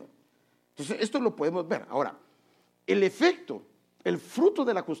tengan miedo. Entonces, esto lo podemos ver. Ahora, el efecto, el fruto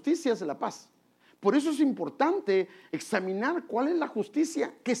de la justicia es la paz. Por eso es importante examinar cuál es la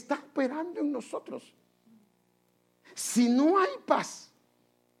justicia que está operando en nosotros. Si no hay paz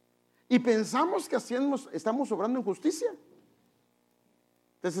y pensamos que estamos obrando en justicia,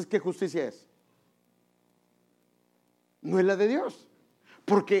 entonces, ¿qué justicia es? No es la de Dios.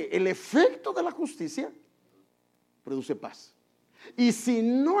 Porque el efecto de la justicia produce paz. Y si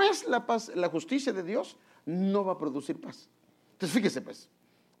no es la paz, la justicia de Dios, no va a producir paz. Entonces, fíjese pues,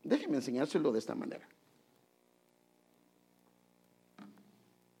 déjeme enseñárselo de esta manera.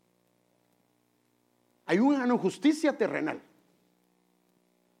 Hay una justicia terrenal.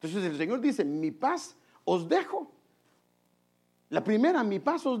 Entonces el Señor dice, mi paz os dejo. La primera, mi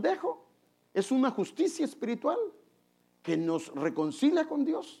paz os dejo, es una justicia espiritual que nos reconcilia con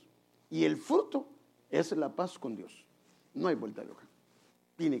Dios, y el fruto es la paz con Dios. No hay vuelta de hoja.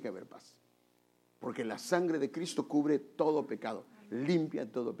 Tiene que haber paz, porque la sangre de Cristo cubre todo pecado, limpia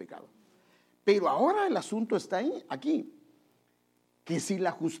todo pecado. Pero ahora el asunto está aquí, que si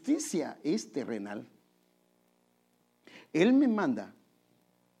la justicia es terrenal, Él me manda,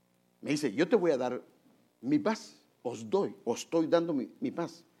 me dice, yo te voy a dar mi paz. Os estoy dando mi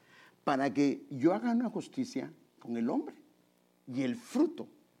paz, para que yo haga una justicia con el hombre, y el fruto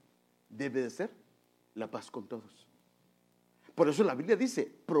debe de ser la paz con todos. Por eso la Biblia dice,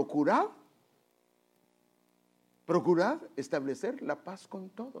 procurad establecer la paz con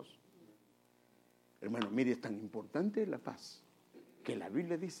todos. Hermano, mire, es tan importante la paz, que la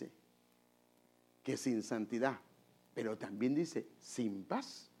Biblia dice que sin santidad, pero también dice sin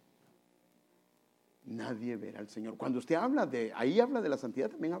paz, nadie verá al Señor. Cuando usted habla ahí habla de la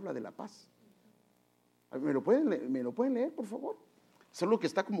santidad, también habla de la paz. ¿Me lo pueden leer, por favor? Solo que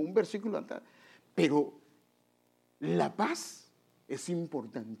está como un versículo atrás. Pero la paz es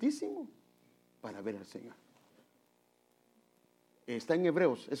importantísimo para ver al Señor. Está en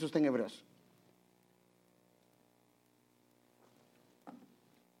Hebreos, eso está en Hebreos.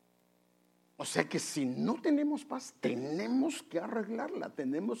 O sea que si no tenemos paz, tenemos que arreglarla,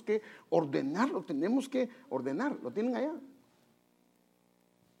 tenemos que ordenarlo, ¿Lo tienen allá?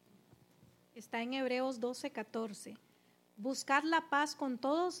 Está en Hebreos 12:14. Buscad la paz con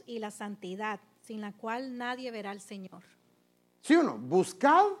todos y la santidad, sin la cual nadie verá al Señor. ¿Sí o no?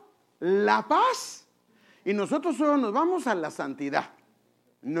 Buscad la paz y nosotros solo nos vamos a la santidad.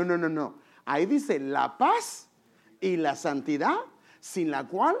 No. Ahí dice la paz y la santidad, sin la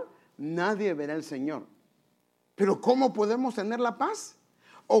cual nadie verá al Señor. Pero ¿cómo podemos tener la paz?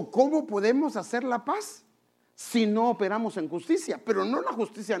 ¿O cómo podemos hacer la paz? si no operamos en justicia, pero no la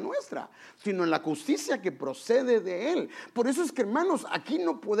justicia nuestra, sino en la justicia que procede de Él. Por eso es que, hermanos, aquí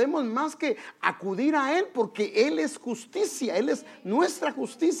no podemos más que acudir a Él, porque Él es justicia, Él es nuestra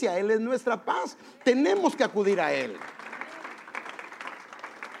justicia, Él es nuestra paz. Tenemos que acudir a Él.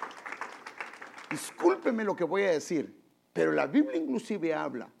 Discúlpeme lo que voy a decir, pero la Biblia inclusive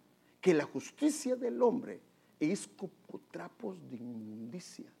habla que la justicia del hombre es como trapos de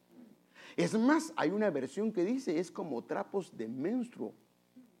inmundicia. Es más, hay una versión que dice es como trapos de menstruo.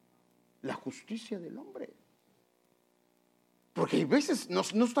 La justicia del hombre. Porque hay veces, no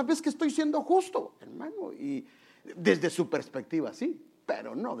sabes que estoy siendo justo, hermano, y desde su perspectiva sí,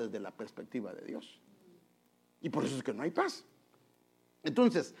 pero no desde la perspectiva de Dios. Y por eso es que no hay paz.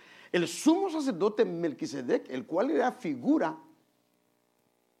 Entonces, el sumo sacerdote Melquisedec, el cual era figura,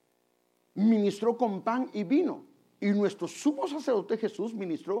 ministró con pan y vino. Y nuestro sumo sacerdote Jesús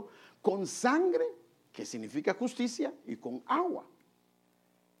ministró con sangre, que significa justicia, y con agua.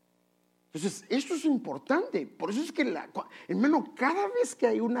 Entonces, esto es importante. Por eso es que, hermano, cada vez que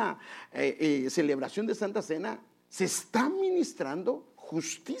hay una celebración de Santa Cena, se está ministrando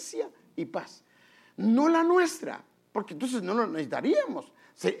justicia y paz. No la nuestra, porque entonces no lo necesitaríamos.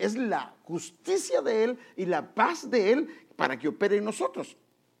 Es la justicia de Él y la paz de Él para que opere en nosotros.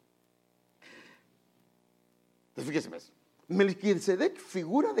 Entonces, fíjese más. Melquisedec,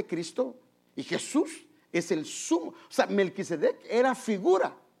 figura de Cristo, y Jesús es el sumo. O sea, Melquisedec era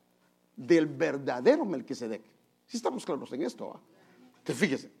figura del verdadero Melquisedec. Si estamos claros en esto, ¿eh? Entonces,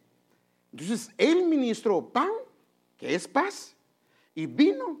 fíjese. Entonces, él ministró pan, que es paz, y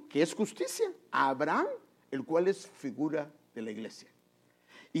vino, que es justicia, a Abraham, el cual es figura de la iglesia.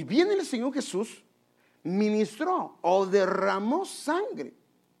 Y viene el Señor Jesús, ministró o derramó sangre.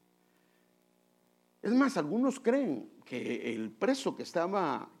 Es más, algunos creen que el preso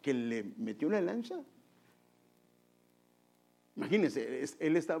que le metió la lanza, imagínense,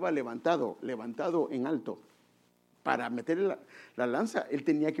 él estaba levantado en alto. Para meter la lanza, él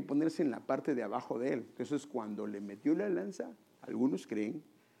tenía que ponerse en la parte de abajo de él. Entonces, cuando le metió la lanza, algunos creen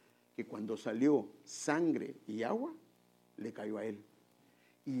que cuando salió sangre y agua, le cayó a él.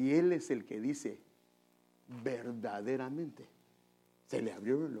 Y él es el que dice, verdaderamente, se le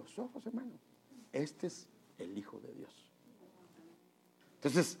abrieron los ojos, hermano. Este es el Hijo de Dios.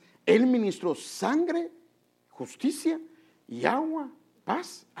 Entonces, él ministró sangre, justicia y agua,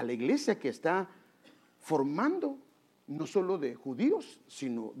 paz a la iglesia que está formando no solo de judíos,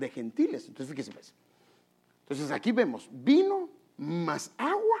 sino de gentiles. Entonces, fíjese pues. Entonces, aquí vemos vino más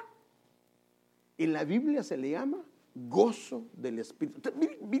agua. En la Biblia se le llama gozo del Espíritu.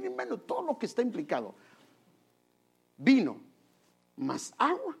 Entonces, miren, hermano, todo lo que está implicado. Vino más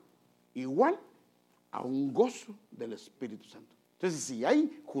agua igual a un gozo del Espíritu Santo. Entonces, si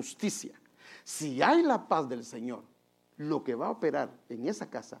hay justicia, si hay la paz del Señor, lo que va a operar en esa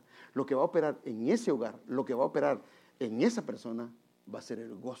casa, lo que va a operar en ese hogar, lo que va a operar en esa persona, va a ser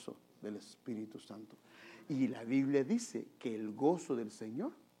el gozo del Espíritu Santo. Y la Biblia dice que el gozo del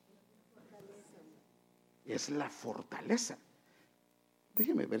Señor es la fortaleza.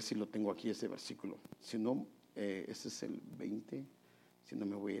 Déjeme ver si lo tengo aquí ese versículo. Si no, ese es el 20. Si no,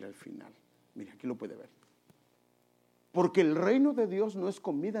 me voy a ir al final. Mira, aquí lo puede ver. Porque el reino de Dios no es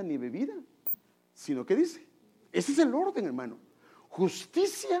comida ni bebida, sino que dice, ese es el orden, hermano.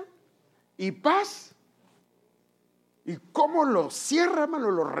 Justicia y paz. ¿Y cómo lo cierra, hermano?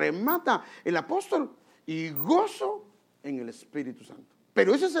 Lo remata el apóstol. Y gozo en el Espíritu Santo.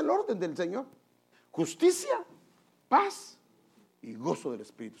 Pero ese es el orden del Señor. Justicia, paz y gozo del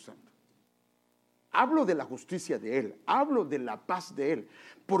Espíritu Santo. Hablo de la justicia de Él, hablo de la paz de Él,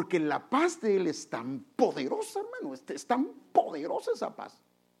 porque la paz de Él es tan poderosa, hermano, es tan poderosa esa paz,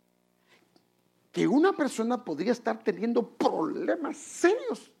 que una persona podría estar teniendo problemas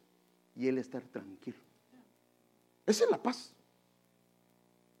serios y Él estar tranquilo. Esa es la paz.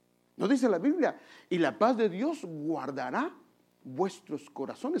 ¿No dice la Biblia? Y la paz de Dios guardará vuestros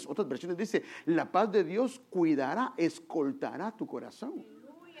corazones. Otras versiones dice, la paz de Dios cuidará, escoltará tu corazón.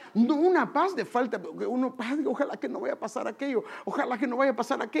 No una paz de falta, uno, ojalá que no vaya a pasar aquello, ojalá que no vaya a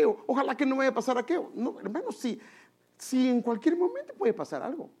pasar aquello, ojalá que no vaya a pasar aquello. No, hermano, si en cualquier momento puede pasar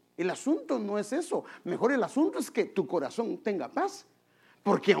algo. El asunto no es eso. Mejor el asunto es que tu corazón tenga paz.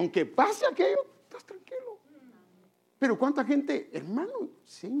 Porque aunque pase aquello, estás tranquilo. Pero cuánta gente, hermano,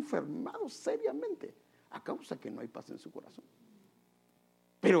 se ha enfermado seriamente a causa que no hay paz en su corazón.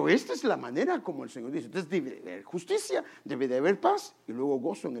 Pero esta es la manera como el Señor dice. Entonces debe de haber justicia, debe de haber paz y luego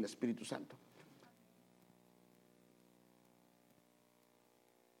gozo en el Espíritu Santo.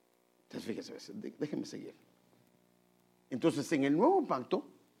 Entonces fíjese, déjenme seguir. Entonces en el nuevo pacto,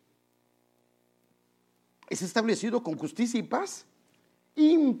 es establecido con justicia y paz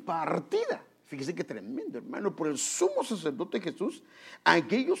impartida. Fíjese qué tremendo, hermano, por el sumo sacerdote Jesús a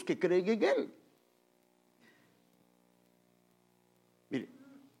aquellos que creen en él. Mire,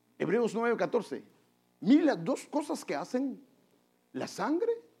 Hebreos 9:14. Mire las dos cosas que hacen la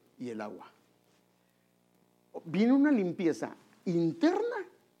sangre y el agua. Viene una limpieza interna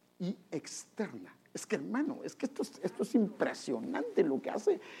y externa. Es que, hermano, es que esto es impresionante lo que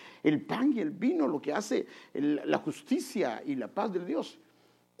hace el pan y el vino, lo que hace la justicia y la paz de Dios.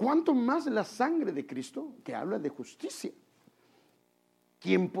 ¿Cuánto más la sangre de Cristo, que habla de justicia?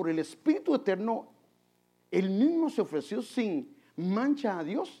 Quien por el Espíritu Eterno, él mismo se ofreció sin mancha a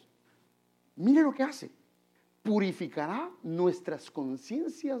Dios. Mire lo que hace. Purificará nuestras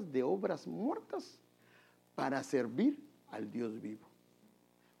conciencias de obras muertas para servir al Dios vivo.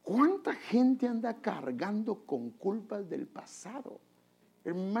 ¿Cuánta gente anda cargando con culpas del pasado?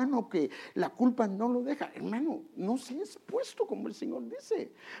 Hermano, que la culpa no lo deja. Hermano, no se ha expuesto como el Señor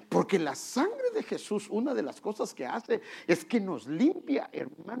dice. Porque la sangre de Jesús, una de las cosas que hace es que nos limpia,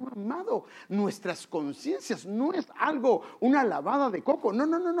 hermano amado, nuestras conciencias. No es algo, una lavada de coco.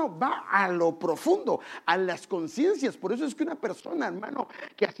 No, va a lo profundo, a las conciencias. Por eso es que una persona, hermano,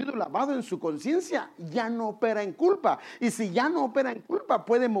 que ha sido lavado en su conciencia, ya no opera en culpa. Y si ya no opera en culpa,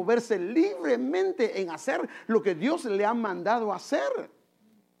 puede moverse libremente en hacer lo que Dios le ha mandado hacer.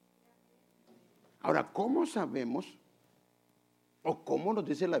 Ahora, ¿cómo sabemos o cómo nos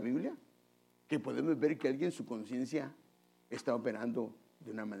dice la Biblia que podemos ver que alguien su conciencia está operando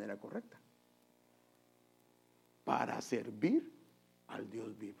de una manera correcta? Para servir al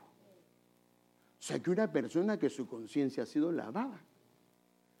Dios vivo. O sea, que una persona que su conciencia ha sido lavada,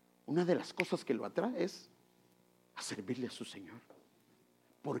 una de las cosas que lo atrae es a servirle a su Señor.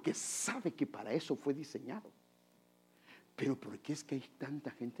 Porque sabe que para eso fue diseñado. Pero ¿por qué es que hay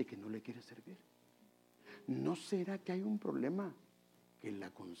tanta gente que no le quiere servir? ¿No será que hay un problema? Que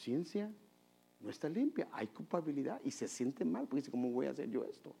la conciencia no está limpia, hay culpabilidad y se siente mal, porque dice, ¿cómo voy a hacer yo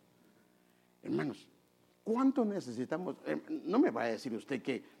esto? Hermanos, ¿cuánto necesitamos? No me va a decir usted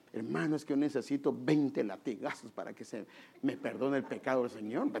que, hermano, es que yo necesito 20 latigazos para que se me perdone el pecado del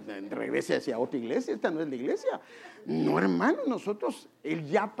Señor. Regrese hacia otra iglesia, esta no es la iglesia. No, hermano, nosotros, Él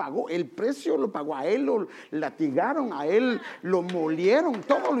ya pagó, el precio lo pagó, a Él lo latigaron, a Él lo molieron,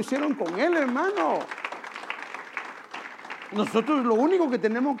 todo lo hicieron con Él, hermano. Nosotros lo único que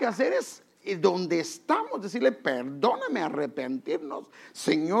tenemos que hacer es, donde estamos, decirle, perdóname, arrepentirnos,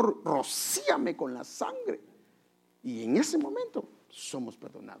 Señor, rocíame con la sangre. Y en ese momento somos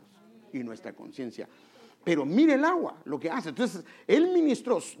perdonados y nuestra conciencia. Pero mire el agua, lo que hace. Entonces, Él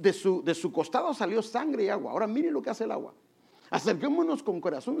ministró, de su costado salió sangre y agua. Ahora mire lo que hace el agua. Acerquémonos con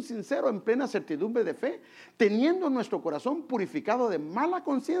corazón sincero, en plena certidumbre de fe, teniendo nuestro corazón purificado de mala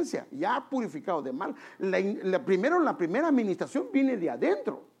conciencia, ya purificado de mal. La primera administración viene de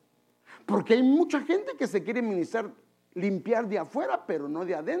adentro, porque hay mucha gente que se quiere limpiar de afuera, pero no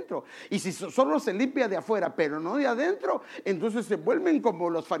de adentro. Y si solo se limpia de afuera, pero no de adentro, entonces se vuelven como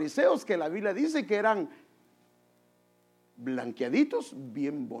los fariseos, que la Biblia dice que eran blanqueaditos,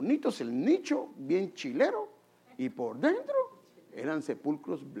 bien bonitos, el nicho bien chilero, y por dentro eran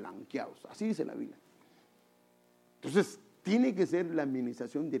sepulcros blanqueados. Así dice la Biblia. Entonces, tiene que ser la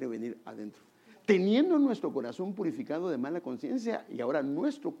administración, debe venir adentro. Teniendo nuestro corazón purificado de mala conciencia y ahora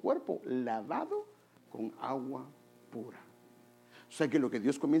nuestro cuerpo lavado con agua pura. O sea que lo que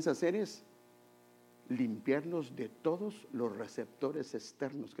Dios comienza a hacer es limpiarnos de todos los receptores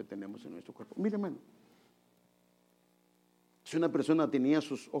externos que tenemos en nuestro cuerpo. Mire, hermano, si una persona tenía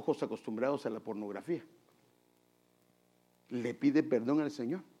sus ojos acostumbrados a la pornografía, le pide perdón al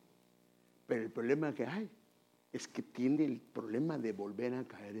Señor, pero el problema que hay es que tiene el problema de volver a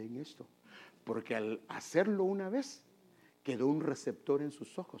caer en esto, porque al hacerlo una vez quedó un receptor en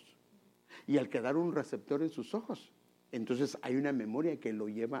sus ojos, y al quedar un receptor en sus ojos, entonces hay una memoria que lo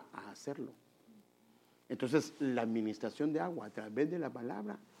lleva a hacerlo. Entonces la administración de agua a través de la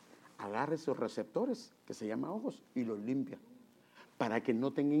palabra agarra esos receptores que se llaman ojos y los limpia, para que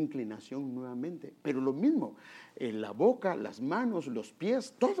no tenga inclinación nuevamente. Pero lo mismo, la boca, las manos, los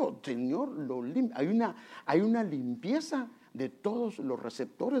pies, todo, Señor, lo limpia. Hay una limpieza de todos los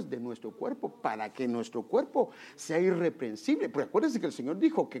receptores de nuestro cuerpo para que nuestro cuerpo sea irreprensible. Porque acuérdense que el Señor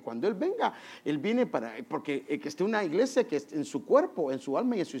dijo que cuando Él venga, Él viene porque que esté una iglesia que en su cuerpo, en su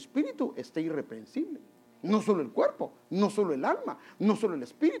alma y en su espíritu esté irreprensible. No solo el cuerpo, no solo el alma, no solo el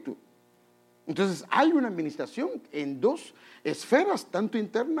espíritu. Entonces hay una administración en dos esferas, tanto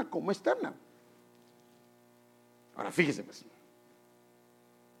interna como externa. Ahora fíjese pues.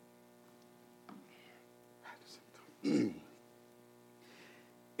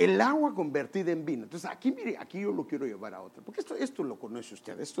 el agua convertida en vino. Entonces aquí, mire, aquí yo lo quiero llevar a otro, porque esto lo conoce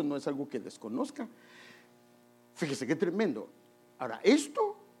usted, esto no es algo que desconozca. Fíjese qué tremendo. Ahora,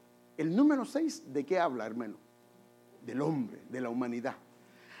 esto, el número 6, ¿de qué habla, hermano? Del hombre, de la humanidad.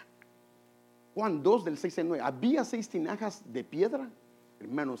 Juan 2, del 6 al 9. Había 6 tinajas de piedra,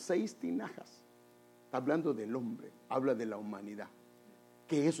 hermano, 6 tinajas. Está hablando del hombre, habla de la humanidad.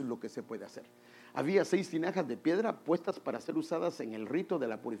 ¿Qué es lo que se puede hacer? Había 6 tinajas de piedra puestas para ser usadas en el rito de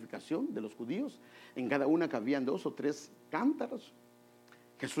la purificación de los judíos. En cada una cabían 2 o 3 cántaros.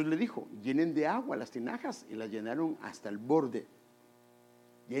 Jesús le dijo: llenen de agua las tinajas, y las llenaron hasta el borde.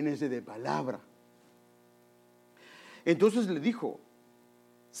 Llénense de palabra. Entonces le dijo: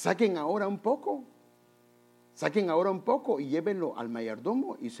 saquen ahora un poco y llévenlo al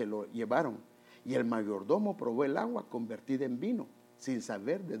mayordomo. Y se lo llevaron. Y el mayordomo probó el agua convertida en vino, sin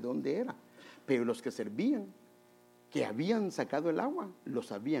saber de dónde era. Pero los que servían, que habían sacado el agua, lo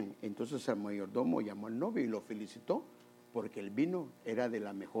sabían. Entonces el mayordomo llamó al novio y lo felicitó, porque el vino era de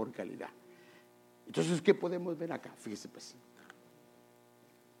la mejor calidad. Entonces, ¿qué podemos ver acá? Fíjese pues.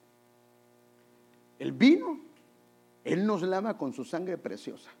 El vino, Él nos lava con su sangre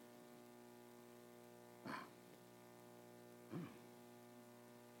preciosa.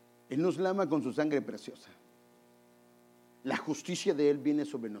 Él nos lava con su sangre preciosa. La justicia de Él viene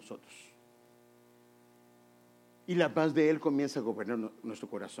sobre nosotros. Y la paz de Él comienza a gobernar nuestro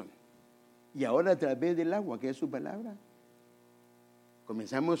corazón. Y ahora, a través del agua, que es su palabra,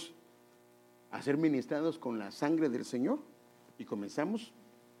 comenzamos a ser ministrados con la sangre del Señor. Y comenzamos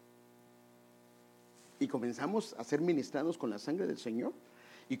a ser ministrados con la sangre del Señor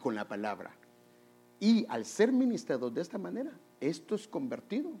y con la palabra. Y al ser ministrados de esta manera, esto es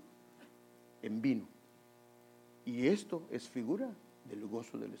convertido en vino. Y esto es figura del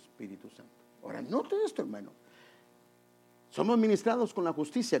gozo del Espíritu Santo. Ahora, note esto, hermano. Somos ministrados con la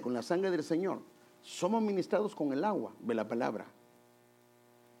justicia, con la sangre del Señor. Somos ministrados con el agua de la palabra.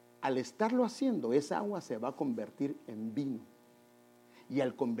 Al estarlo haciendo, esa agua se va a convertir en vino. Y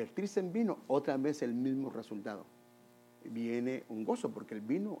al convertirse en vino, otra vez el mismo resultado. Viene un gozo, porque el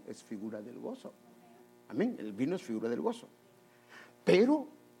vino es figura del gozo. Amén. El vino es figura del gozo. Pero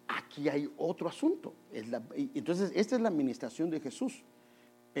aquí hay otro asunto. Entonces, esta es la administración de Jesús.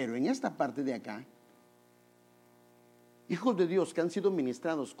 Pero en esta parte de acá, hijos de Dios que han sido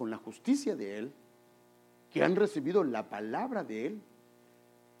ministrados con la justicia de Él, que han recibido la palabra de Él,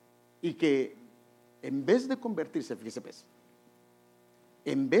 y que en vez de convertirse, fíjese pues,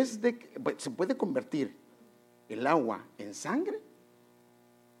 se puede convertir el agua en sangre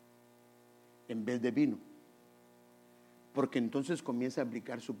en vez de vino, porque entonces comienza a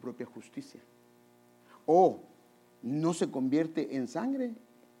aplicar su propia justicia. O no se convierte en sangre,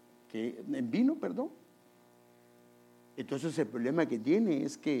 en vino, perdón. Entonces el problema que tiene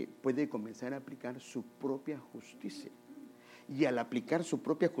es que puede comenzar a aplicar su propia justicia. Y al aplicar su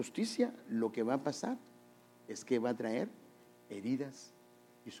propia justicia, lo que va a pasar es que va a traer heridas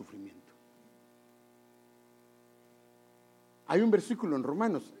y sufrimiento. Hay un versículo en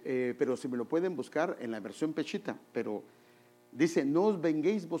Romanos, pero si me lo pueden buscar en la versión Pechita, pero dice: no os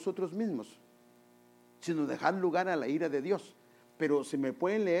venguéis vosotros mismos, sino dejad lugar a la ira de Dios. Pero si me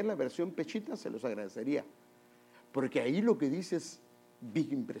pueden leer la versión Pechita, se los agradecería, porque ahí lo que dice es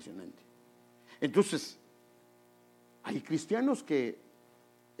bien impresionante. Entonces, hay cristianos que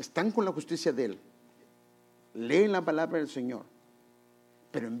están con la justicia de Él, leen la palabra del Señor,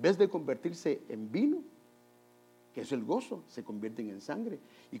 pero en vez de convertirse en vino, que es el gozo, se convierten en sangre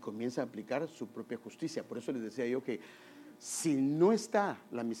y comienza a aplicar su propia justicia. Por eso les decía yo que si no está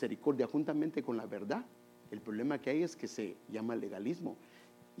la misericordia juntamente con la verdad, el problema que hay es que se llama legalismo,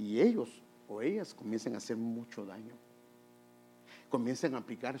 y ellos o ellas comienzan a hacer mucho daño. Comienzan a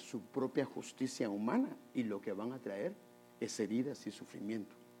aplicar su propia justicia humana, y lo que van a traer es heridas y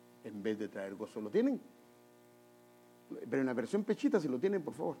sufrimiento en vez de traer gozo. ¿Lo tienen? Pero en la versión Pechita, si lo tienen,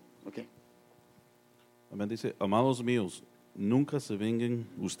 por favor. Ok. Amén. Dice: amados míos, nunca se vengan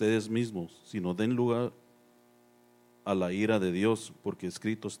ustedes mismos, sino den lugar a la ira de Dios, porque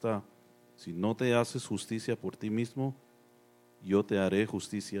escrito está: si no te haces justicia por ti mismo, yo te haré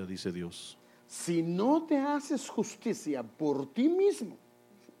justicia, dice Dios. Si no te haces justicia por ti mismo,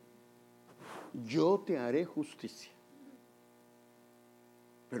 yo te haré justicia.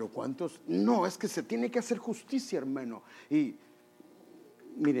 Pero ¿cuántos? No, es que se tiene que hacer justicia, hermano. Y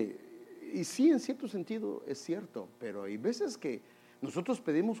mire, y sí, en cierto sentido es cierto, pero hay veces que nosotros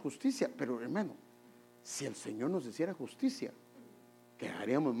pedimos justicia, pero hermano, si el Señor nos hiciera justicia,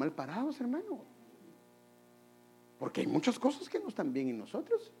 quedaríamos mal parados, hermano. Porque hay muchas cosas que no están bien en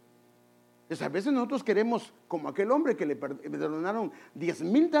nosotros. Entonces, a veces nosotros queremos, como aquel hombre que le perdonaron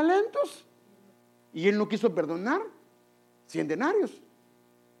 10,000 talentos y él no quiso perdonar 100 denarios.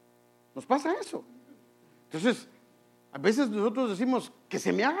 Nos pasa eso. Entonces, a veces nosotros decimos que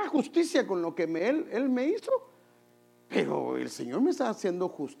se me haga justicia con lo que él me hizo, pero el Señor me está haciendo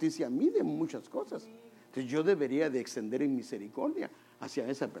justicia a mí de muchas cosas. Entonces yo debería de extender en misericordia hacia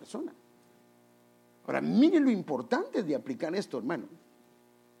esa persona. Ahora, mire lo importante de aplicar esto, hermano.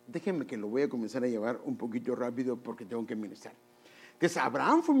 Déjenme que lo voy a comenzar a llevar un poquito rápido porque tengo que ministrar. Entonces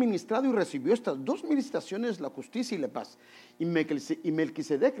Abraham fue ministrado y recibió estas dos ministraciones, la justicia y la paz. Y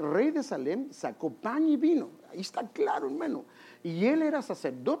Melquisedec, rey de Salem, sacó pan y vino. Ahí está claro, hermano. Y él era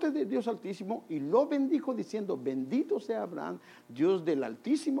sacerdote de Dios Altísimo y lo bendijo diciendo: bendito sea Abraham, Dios del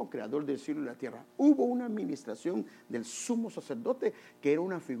Altísimo, creador del cielo y la tierra. Hubo una ministración del sumo sacerdote que era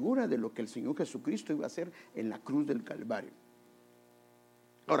una figura de lo que el Señor Jesucristo iba a hacer en la cruz del Calvario.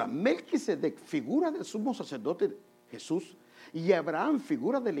 Ahora, Melquisedec, figura del sumo sacerdote Jesús, y Abraham,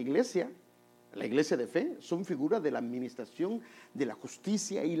 figura de la iglesia de fe, son figuras de la administración de la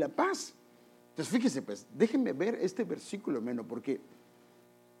justicia y la paz. Entonces, fíjese, pues, déjenme ver este versículo, hermano, porque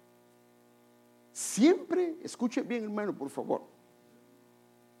siempre, escuche bien, hermano, por favor.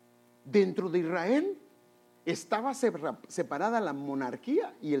 Dentro de Israel estaba separada la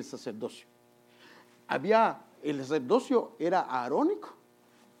monarquía y el sacerdocio. El sacerdocio era arónico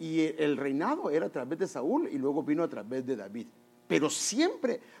y el reinado era a través de Saúl y luego vino a través de David. Pero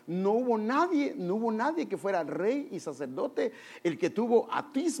siempre no hubo nadie que fuera rey y sacerdote. El que tuvo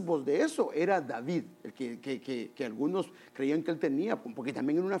atisbos de eso era David, el que algunos creían que él tenía, porque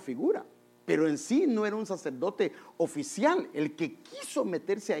también era una figura. Pero en sí no era un sacerdote oficial. El que quiso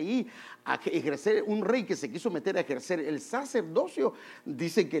meterse ahí a ejercer, un rey que se quiso meter a ejercer el sacerdocio,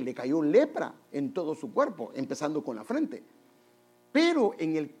 dice que le cayó lepra en todo su cuerpo, empezando con la frente. Pero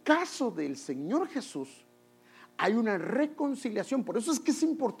en el caso del Señor Jesús, hay una reconciliación. Por eso es que es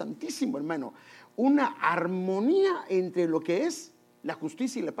importantísimo, hermano, una armonía entre lo que es la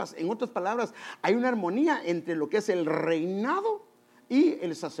justicia y la paz. En otras palabras, hay una armonía entre lo que es el reinado y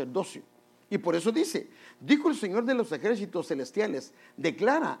el sacerdocio. Y por eso dijo el Señor de los ejércitos celestiales,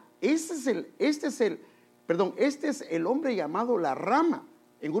 declara: este es el hombre llamado la rama.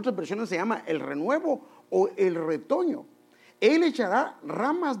 En otras versiones se llama el renuevo o el retoño. Él echará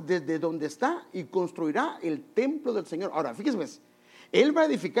ramas desde donde está y construirá el templo del Señor. Ahora, fíjese, pues, él va a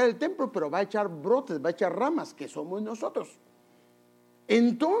edificar el templo, pero va a echar brotes, va a echar ramas, que somos nosotros.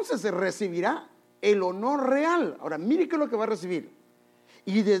 Entonces se recibirá el honor real. Ahora, mire qué es lo que va a recibir.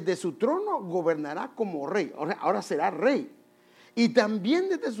 Y desde su trono gobernará como rey. Ahora será rey. Y también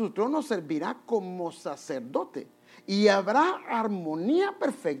desde su trono servirá como sacerdote. Y habrá armonía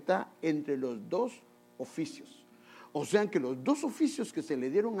perfecta entre los dos oficios. O sea que los dos oficios que se le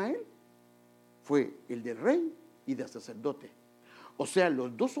dieron a él fue el de rey y de sacerdote. O sea,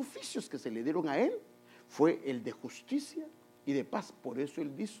 los dos oficios que se le dieron a él fue el de justicia y de paz. Por eso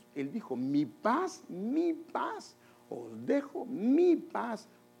él dijo: mi paz os dejo, mi paz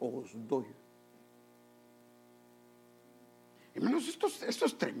os doy. Hermanos, esto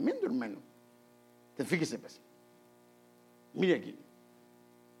es tremendo, hermano. Fíjese, pues. Mire aquí.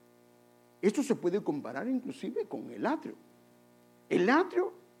 Esto se puede comparar inclusive con el atrio. El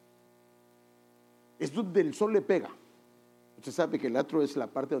atrio es donde el sol le pega. Usted sabe que el atrio es la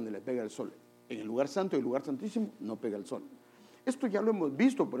parte donde le pega el sol. En el lugar santo y el lugar santísimo no pega el sol. Esto ya lo hemos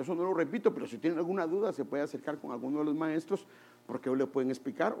visto, por eso no lo repito, pero si tienen alguna duda se puede acercar con alguno de los maestros, porque ellos le pueden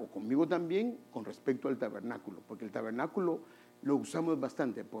explicar, o conmigo también, con respecto al tabernáculo, porque el tabernáculo lo usamos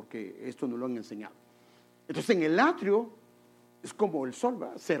bastante, porque esto nos lo han enseñado. Entonces, en el atrio es como el sol,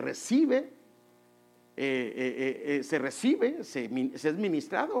 ¿verdad? Se es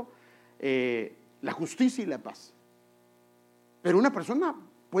ministrado la justicia y la paz. Pero una persona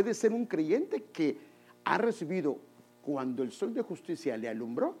puede ser un creyente que ha recibido, cuando el sol de justicia le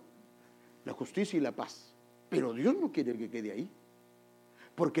alumbró, la justicia y la paz. Pero Dios no quiere que quede ahí,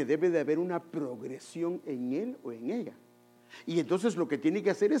 porque debe de haber una progresión en él o en ella. Y entonces lo que tiene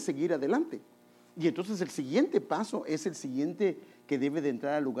que hacer es seguir adelante. Y entonces el siguiente paso es el siguiente, que debe de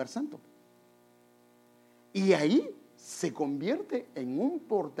entrar al lugar santo. Y ahí se convierte en un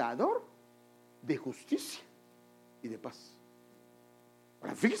portador de justicia y de paz.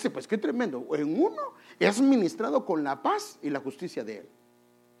 Ahora, fíjese, pues qué tremendo. En uno es ministrado con la paz y la justicia de él.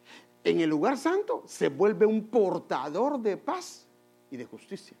 En el lugar santo se vuelve un portador de paz y de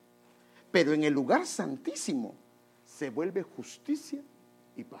justicia. Pero en el lugar santísimo se vuelve justicia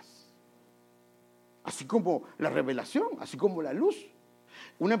y paz. Así como la revelación, así como la luz.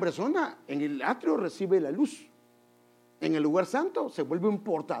 Una persona en el atrio recibe la luz En el lugar santo se vuelve un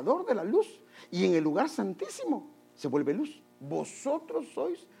portador de la luz. Y en el lugar santísimo se vuelve luz. Vosotros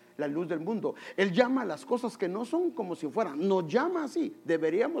sois la luz del mundo. Él llama a las cosas que no son como si fueran. Nos llama así.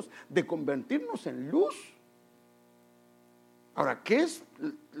 Deberíamos de convertirnos en luz. Ahora, ¿qué es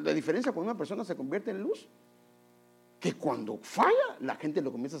la diferencia cuando una persona se convierte en luz? Que cuando falla, la gente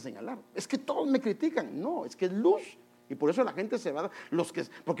lo comienza a señalar. Es que todos me critican. No, es que es luz. Y por eso la gente se va,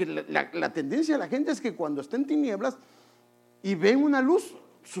 porque la tendencia de la gente es que cuando está en tinieblas y ven una luz,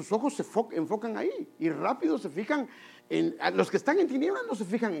 sus ojos se enfocan ahí y rápido se fijan los que están en tinieblas no se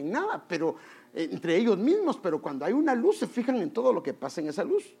fijan en nada, pero entre ellos mismos, pero cuando hay una luz se fijan en todo lo que pasa en esa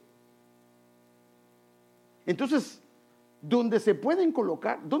luz. Entonces, ¿dónde se pueden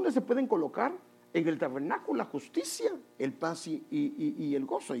colocar en el tabernáculo la justicia, el paz y el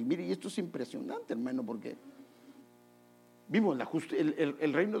gozo? Y mire, y esto es impresionante, hermano, porque vimos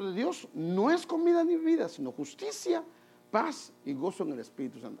el reino de Dios no es comida ni bebida, sino justicia, paz y gozo en el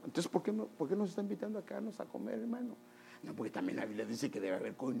Espíritu Santo. Entonces, ¿por qué nos está invitando a quedarnos a comer, hermano? No, porque también la Biblia dice que debe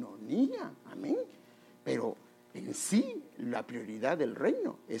haber coinonía, amén. Pero en sí, la prioridad del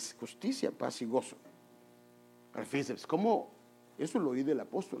reino es justicia, paz y gozo. Ahora, fíjense, como eso lo oí del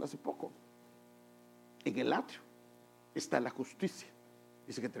apóstol hace poco. En el atrio está la justicia.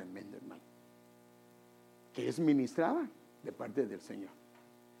 Dice que tremendo, hermano. Que es ministrada de parte del Señor.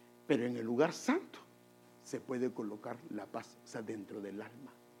 Pero en el lugar santo se puede colocar la paz, o sea, dentro del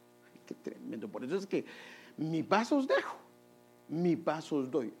alma. Ay, qué tremendo. Por eso es que mi paz os dejo, mi paz os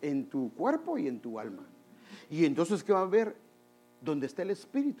doy, en tu cuerpo y en tu alma. Y entonces, ¿qué va a haber? Donde está el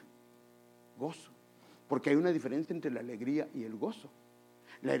espíritu, gozo. Porque hay una diferencia entre la alegría y el gozo.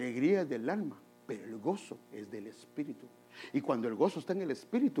 La alegría es del alma, pero el gozo es del espíritu. Y cuando el gozo está en el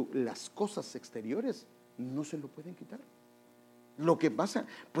espíritu, las cosas exteriores no se lo pueden quitar. Lo que pasa,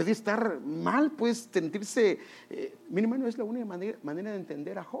 puede estar mal, puede sentirse, mi hermano, es la única manera de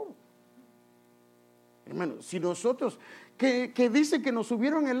entender a Job. Hermano, si nosotros, que dice que nos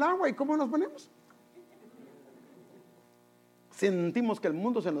subieron el agua, ¿y cómo nos ponemos? Sentimos que el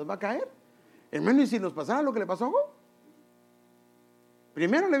mundo se nos va a caer. Hermano, ¿y si nos pasara lo que le pasó a Job?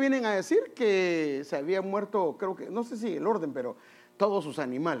 Primero le vienen a decir que se había muerto, creo que, no sé si el orden, pero todos sus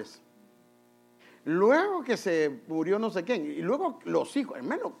animales. Luego que se murió no sé quién, y luego los hijos,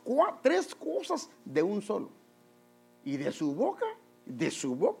 hermano, 3 cosas de un solo. Y de su boca,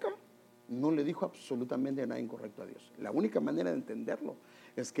 no le dijo absolutamente nada incorrecto a Dios. La única manera de entenderlo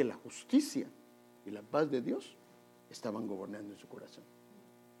es que la justicia y la paz de Dios estaban gobernando en su corazón.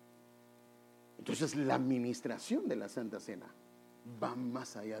 Entonces, la administración de la Santa Cena va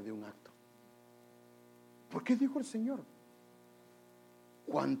más allá de un acto. ¿Por qué dijo el Señor?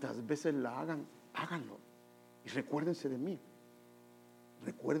 Cuantas veces la hagan, háganlo. Y recuérdense de mí.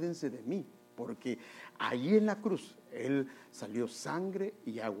 Recuérdense de mí. Porque allí en la cruz, Él salió sangre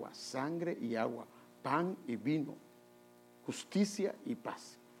y agua, pan y vino, justicia y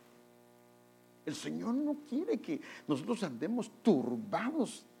paz. El Señor no quiere que nosotros andemos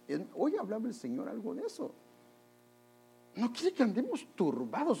turbados. Hoy hablaba el Señor algo de eso. No quiere que andemos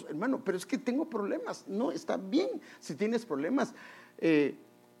turbados, hermano, pero es que tengo problemas. No, está bien si tienes problemas,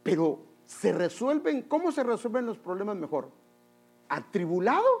 pero se resuelven. ¿Cómo se resuelven los problemas mejor?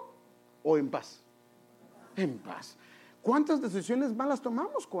 ¿Atribulado o en paz? En paz. ¿Cuántas decisiones malas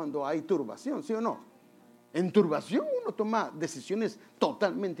tomamos cuando hay turbación, sí o no? En turbación uno toma decisiones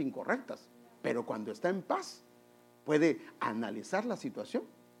totalmente incorrectas, pero cuando está en paz puede analizar la situación.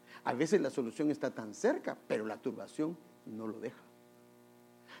 A veces la solución está tan cerca, pero la turbación no lo deja.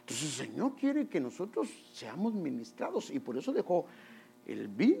 Entonces el Señor quiere que nosotros seamos ministrados, y por eso dejó el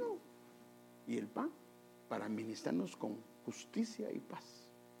vino y el pan para ministrarnos con justicia y paz.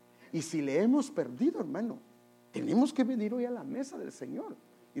 Y si le hemos perdido, hermano, tenemos que venir hoy a la mesa del Señor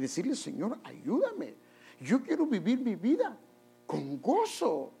y decirle: Señor, ayúdame, yo quiero vivir mi vida con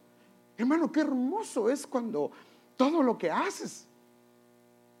gozo. Hermano, qué hermoso es cuando todo lo que haces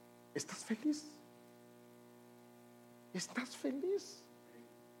estás feliz. ¿Estás feliz?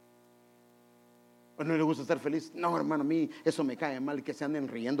 ¿O no le gusta estar feliz? No, hermano, a mí eso me cae mal, que se anden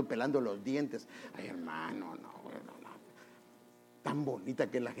riendo, pelando los dientes. Ay, hermano, no. Tan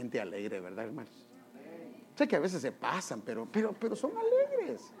bonita que es la gente alegre, ¿verdad, hermanos? Sé que a veces se pasan, pero son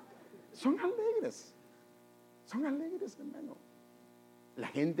alegres. Son alegres. Son alegres, hermano. La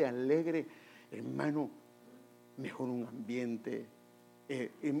gente alegre, hermano, mejora un ambiente.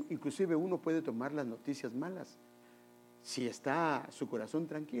 Inclusive uno puede tomar las noticias malas. Si está su corazón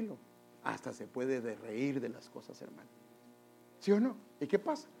tranquilo, hasta se puede reír de las cosas, hermano. ¿Sí o no? ¿Y qué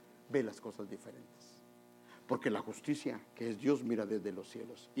pasa? Ve las cosas diferentes. Porque la justicia, que es Dios, mira desde los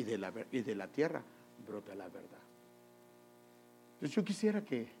cielos, y de la tierra brota la verdad. Entonces yo quisiera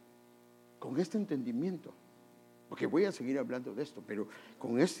que con este entendimiento, porque voy a seguir hablando de esto, pero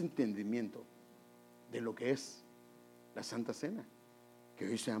con este entendimiento de lo que es la Santa Cena, que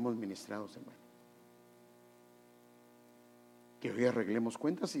hoy seamos ministrados, hermano. Que hoy arreglemos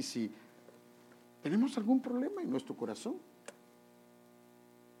cuentas, y si tenemos algún problema en nuestro corazón,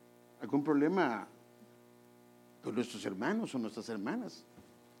 algún problema con nuestros hermanos o nuestras hermanas,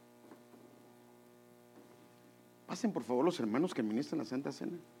 pasen por favor los hermanos que ministran la Santa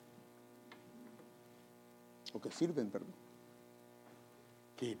Cena, o que sirven, perdón,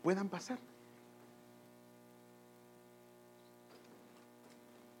 que puedan pasar.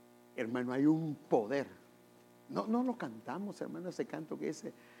 Hermano, hay un poder. No lo cantamos, hermano, ese canto que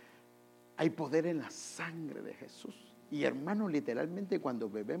dice: hay poder en la sangre de Jesús. Y hermano, literalmente cuando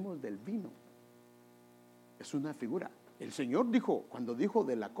bebemos del vino, es una figura. El Señor dijo, cuando dijo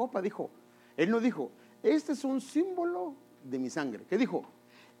de la copa, dijo, Él no dijo, este es un símbolo de mi sangre. ¿Qué dijo?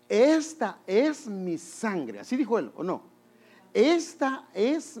 Esta es mi sangre. Así dijo Él, ¿o no? Esta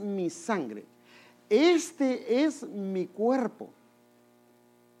es mi sangre. Este es mi cuerpo.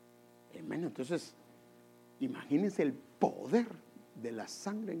 Hermano, entonces, imagínense el poder de la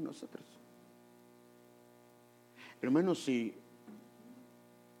sangre en nosotros. Hermano, si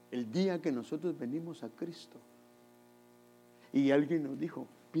el día que nosotros venimos a Cristo y alguien nos dijo,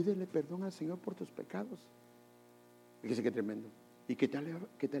 pídele perdón al Señor por tus pecados, fíjese qué tremendo, y que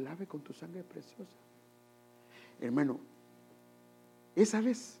te lave con tu sangre preciosa. Hermano, esa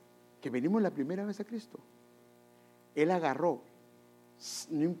vez que venimos la primera vez a Cristo, Él agarró,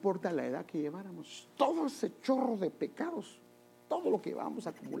 no importa la edad que lleváramos, todo ese chorro de pecados, todo lo que llevábamos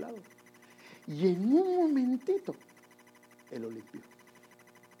acumulado, y en un momentito Él lo limpió.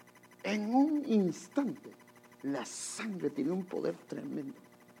 En un instante. La sangre tiene un poder tremendo.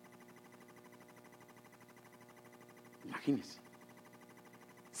 Imagínense,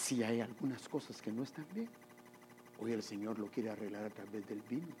 si hay algunas cosas que no están bien, hoy el Señor lo quiere arreglar a través del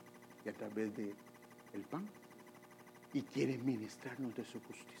vino y a través del pan, y quiere ministrarnos de su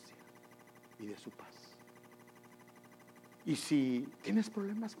justicia y de su paz. Y si tienes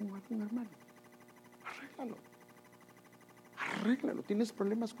problemas con algún hermano, arréglalo. Tienes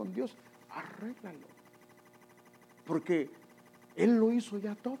problemas con Dios, arréglalo. Porque Él lo hizo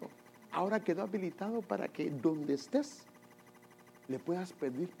ya todo. Ahora quedó habilitado para que donde estés le puedas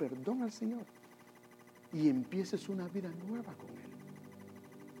pedir perdón al Señor y empieces una vida nueva con Él.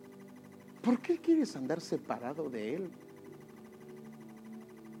 ¿Por qué quieres andar separado de Él?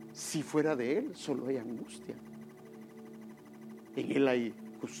 Si fuera de Él solo hay angustia. En Él hay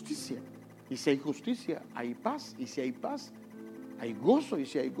justicia. Y si hay justicia, hay paz. Y si hay paz, hay gozo. Y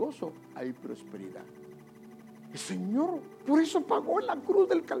si hay gozo, hay prosperidad. El Señor por eso pagó en la cruz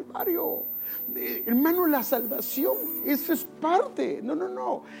del Calvario. Hermano, la salvación, eso es parte.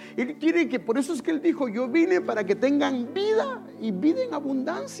 No. Él quiere que, por eso es que Él dijo, yo vine para que tengan vida y vida en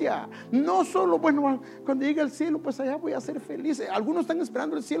abundancia. No solo, bueno, cuando llegue al cielo, pues allá voy a ser feliz. Algunos están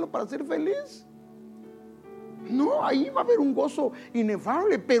esperando el cielo para ser feliz. No, ahí va a haber un gozo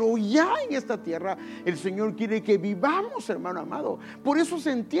inefable, pero ya en esta tierra el Señor quiere que vivamos, hermano amado. Por eso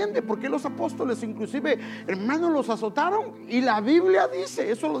se entiende por qué los apóstoles inclusive, hermanos, los azotaron, y la Biblia dice,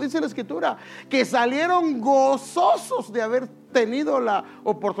 eso lo dice la Escritura, que salieron gozosos de haber tenido la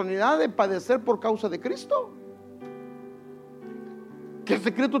oportunidad de padecer por causa de Cristo. ¿Qué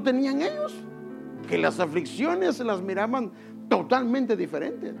secreto tenían ellos? Que las aflicciones se las miraban totalmente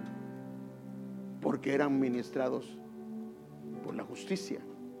diferentes, porque eran ministrados por la justicia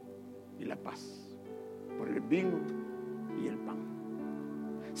y la paz, por el vino y el pan.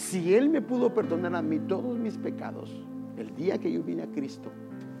 Si Él me pudo perdonar a mí todos mis pecados el día que yo vine a Cristo,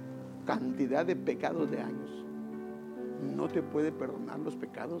 cantidad de pecados de años, ¿no te puede perdonar los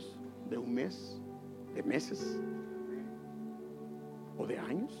pecados de un mes, de meses o de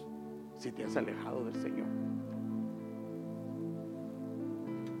años si te has alejado del Señor?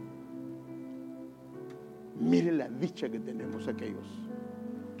 Mire la dicha que tenemos aquellos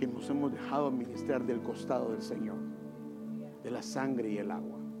que nos hemos dejado ministrar del costado del Señor, de la sangre y el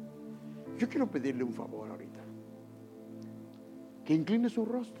agua. Yo quiero pedirle un favor ahorita, que incline su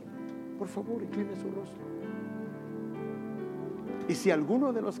rostro. Por favor, incline su rostro. Y si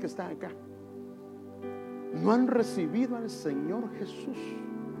alguno de los que están acá no han recibido al Señor Jesús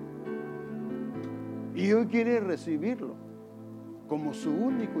y hoy quiere recibirlo como su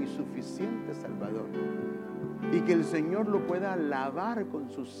único y suficiente Salvador, y que el Señor lo pueda lavar con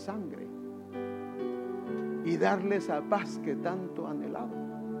su sangre y darle esa paz que tanto ha anhelado,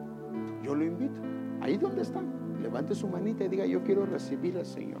 yo lo invito, ahí donde está, levante su manita y diga, yo quiero recibir al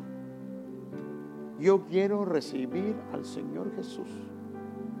Señor. yo quiero recibir al Señor Jesús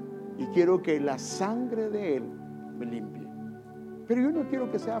y quiero que la sangre de Él me limpie. Pero yo no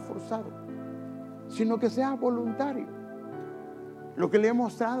quiero que sea forzado, sino que sea voluntario. Lo que le he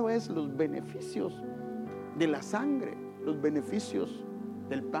mostrado es los beneficios de la sangre, los beneficios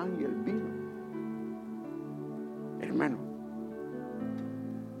del pan y el vino. Hermano,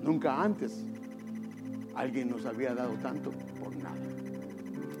 nunca antes alguien nos había dado tanto por nada.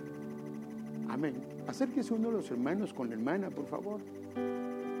 Amén. Acérquese uno de los hermanos con la hermana, por favor.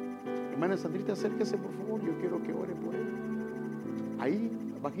 Hermana Sandrita, acérquese, por favor. Yo quiero que ore por él. Ahí,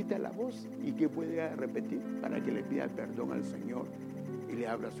 bajita la voz y que pueda repetir para que le pida perdón al Señor y le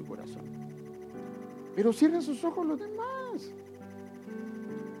abra su corazón. Pero cierren sus ojos los demás.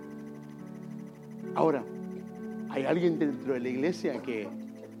 Ahora, ¿hay alguien dentro de la iglesia que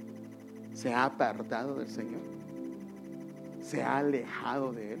se ha apartado del Señor? ¿Se ha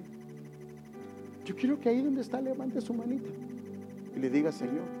alejado de Él? Yo quiero que ahí donde está levante su manita y le diga: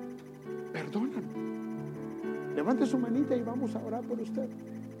 Señor, perdóname. Levante su manita y vamos a orar por usted,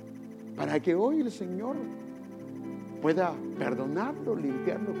 para que hoy el Señor pueda perdonarlo,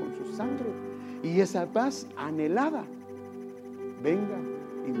 limpiarlo con su sangre, y esa paz anhelada venga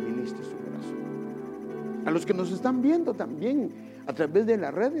y ministre su corazón. A los que nos están viendo también a través de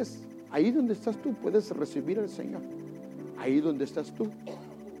las redes, ahí donde estás tú puedes recibir al Señor. Ahí donde estás tú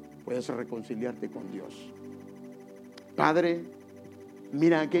puedes reconciliarte con Dios. Padre,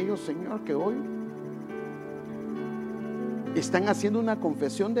 mira a aquellos, Señor, que hoy están haciendo una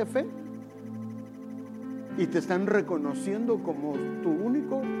confesión de fe y te están reconociendo como tu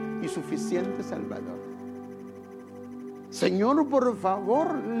único y suficiente Salvador. Señor, por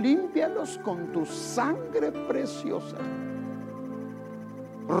favor, límpialos con tu sangre preciosa.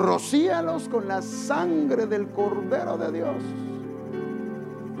 Rocíalos con la sangre del Cordero de Dios.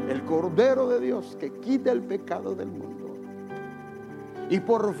 El Cordero de Dios que quita el pecado del mundo. Y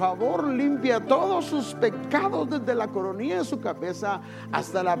por favor, limpia todos sus pecados desde la coronilla de su cabeza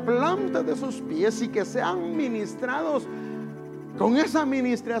hasta la planta de sus pies, y que sean ministrados con esa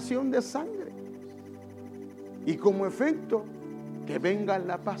administración de sangre. Y como efecto, que venga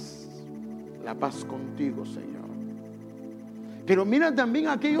la paz contigo, Señor. Pero mira también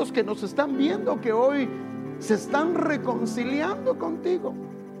a aquellos que nos están viendo, que hoy se están reconciliando contigo.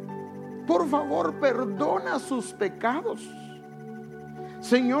 Por favor, perdona sus pecados.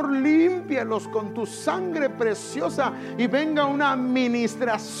 Señor, límpialos con tu sangre preciosa y venga una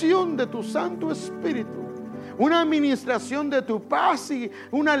administración de tu Santo Espíritu, una administración de tu paz y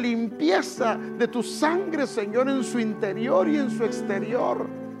una limpieza de tu sangre, Señor, en su interior y en su exterior.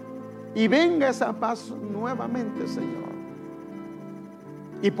 Y venga esa paz nuevamente, Señor.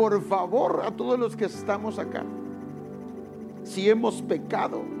 Y por favor, a todos los que estamos acá, si hemos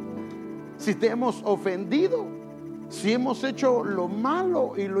pecado, si te hemos ofendido, si hemos hecho lo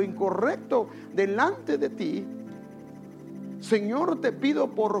malo y lo incorrecto delante de ti, Señor, te pido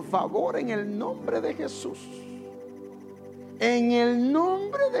por favor en el nombre de Jesús, en el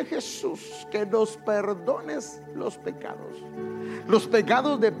nombre de Jesús, que nos perdones los pecados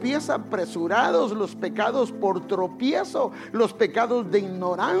de pies apresurados, los pecados por tropiezo, los pecados de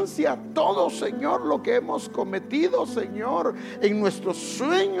ignorancia, todo, Señor, lo que hemos cometido, Señor, en nuestros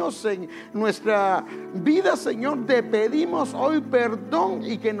sueños, en nuestra vida, Señor, te pedimos hoy perdón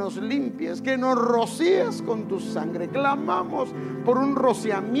y que nos limpies, que nos rocíes con tu sangre. Clamamos por un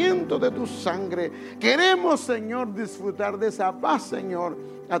rociamiento de tu sangre. Queremos, Señor, disfrutar de esa paz, Señor,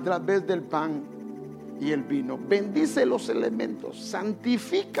 a través del pan y el vino. Bendice los elementos,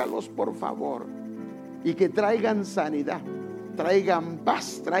 santifícalos por favor, y que traigan sanidad, traigan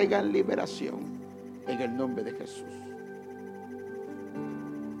paz, traigan liberación en el nombre de Jesús.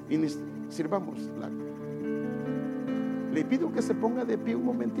 Y sirvamos. Le pido que se ponga de pie un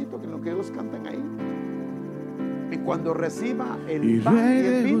momentito, que en lo que ellos cantan ahí, y cuando reciba el pan y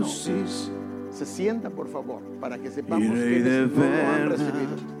el vino, se sienta por favor, para que sepamos que no lo han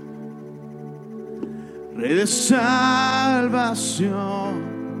recibido. Rey de salvación,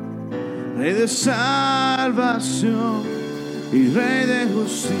 Rey de salvación y Rey de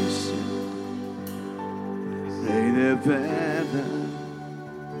justicia, Rey de verdad,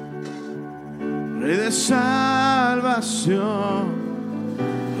 Rey de salvación,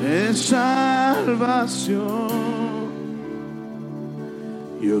 Rey de salvación.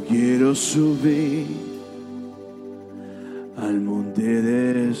 Yo quiero subir al monte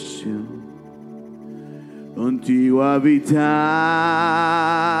de Sión, contigo habitar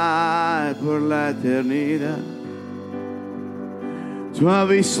por la eternidad. Tú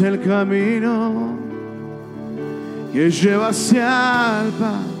abriste el camino que lleva hacia el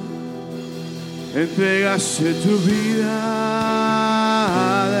Padre. entregaste tu vida,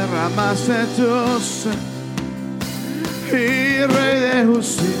 derramaste tu sangre, y Rey de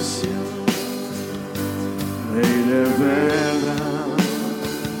justicia, Rey de verdad,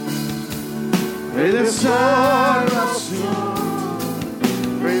 Rey de salvación,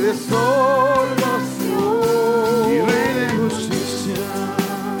 Rey de salvación, y Rey de justicia,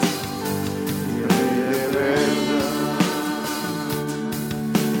 y Rey de verdad,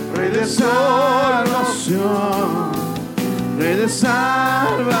 Rey de salvación, Rey de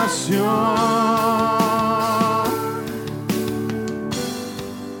salvación.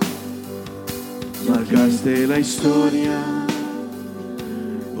 Marcaste la historia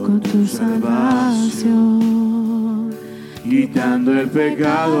con tu salvación, quitando el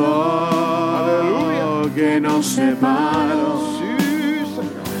pecado que nos separó.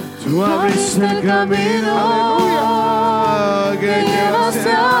 Tú abriste el camino que lleva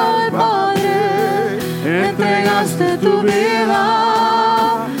hacia el Padre, entregaste tu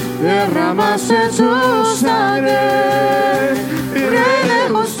vida, derramaste tu sangre, Rey de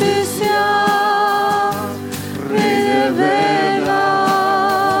justicia, Rey de verdad,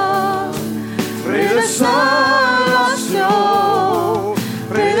 Rey de salvación,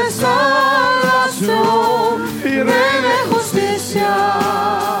 Rey de salvación, y Rey de justicia,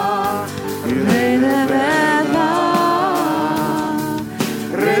 y Rey de verdad,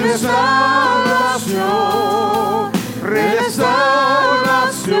 Rey de salvación, Rey de salvación.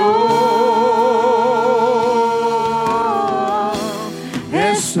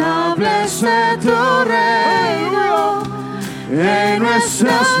 Establece tu reino en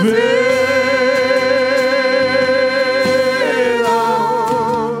nuestras vidas.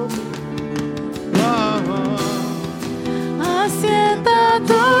 Asienta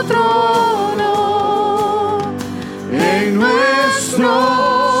tu trono en nuestros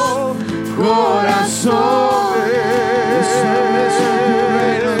corazones. Establece tu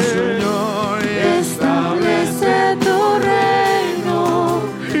reino, Señor. Establece tu reino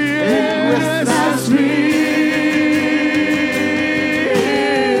en nuestras vidas.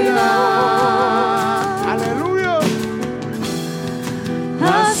 aleluya.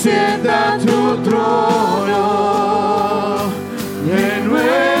 Asienta tu trono en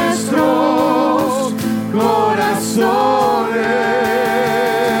nuestros corazones.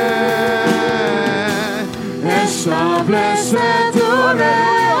 Establece tu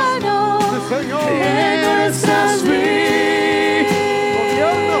reino Señor, en nuestras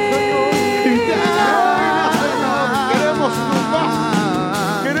gobierna, Señor. Queremos tu paz,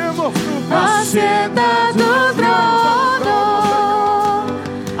 queremos tu paz. Asienta tu trono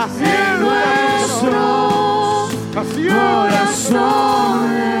en nuestros Así es. corazones.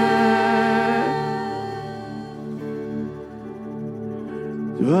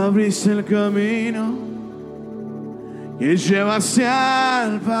 Tú abriste el camino que lleva hacia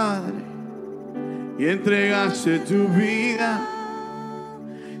el Padre, y entregaste tu vida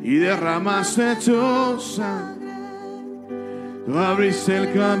y derramaste tu sangre. Tú abriste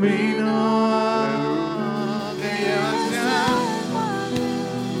el camino que lleva hacia el Padre,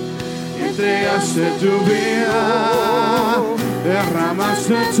 y entregaste tu vida,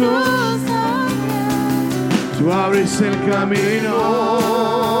 derramaste tu sangre. Tú abriste el camino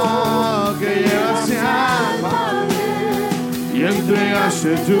que lleva hacia el Padre, y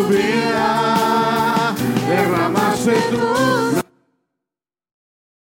entregaste tu vida, derramaste tu